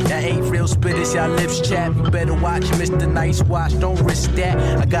clapped. That ain't real spitters, y'all lips chap. You better watch Mr. Nice Watch, don't risk that.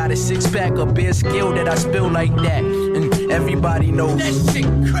 I got a 6-pack of beer skill that I spill like that. And everybody knows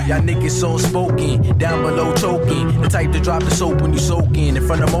y'all niggas so spoken, down below choking. The type to drop the soap when you soaking in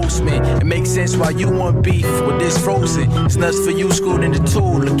front of most men. It makes sense why you want beef with this frozen. It's nuts for you, schooled in the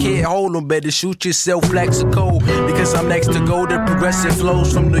tool. The kid hold 'em, better shoot yourself, Flexico. Because I'm next to go, the progressive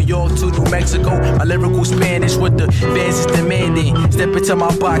flows from New York to New Mexico. My lyrical Spanish, what the fans is demanding. Step into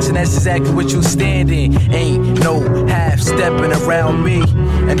my box and that's exactly what you standing. Ain't no half stepping around me.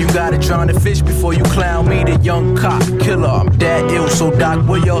 And you gotta drown the fish before you clown me. The young cop killer killer. I'm that ill, so Doc,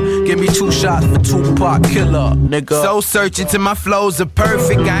 will ya give me 2 shots for Tupac killer, nigga? So searching till my flows are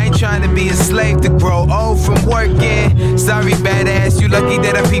perfect. I ain't trying to be a slave to grow old from working. Sorry, badass, you lucky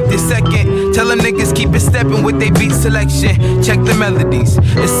that I peeped this second. Tell them niggas keep it stepping with they beat selection. Check the melodies,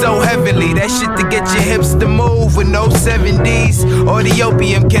 it's so heavenly. That shit to get your hips to move with no 70s. Or the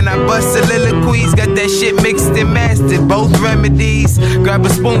opium, can I bust soliloquies? Got that shit mixed and mastered, both remedies. Grab a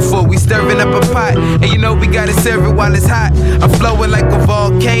spoonful, we stirring up a pot. And you know we gotta serve it while it's hot. I'm flowing like a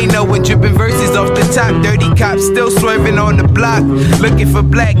volcano and dripping verses off the top. Dirty cops still swerving on the block. Looking for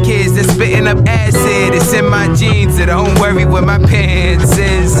black kids that's spitting up acid. It's in my jeans, so don't worry what my pants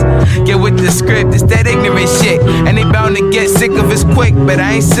is. Get with the script, it's that ignorant shit. And they bound to get sick of us quick, but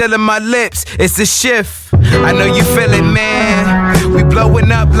I ain't sealing my lips, it's a shift. I know you feel it, man. We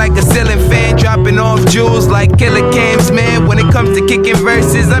blowing up like a ceiling fan, dropping off jewels like killer cams, man. When it comes to kicking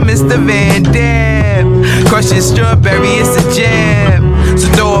verses, I'm Mr. Van Damme. Crushing strawberry, it's a jam. So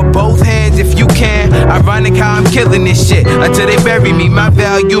throw up both hands if you can. Ironic how I'm killing this shit until they bury me. My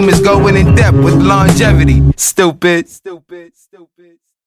volume is going in depth with longevity. Stupid.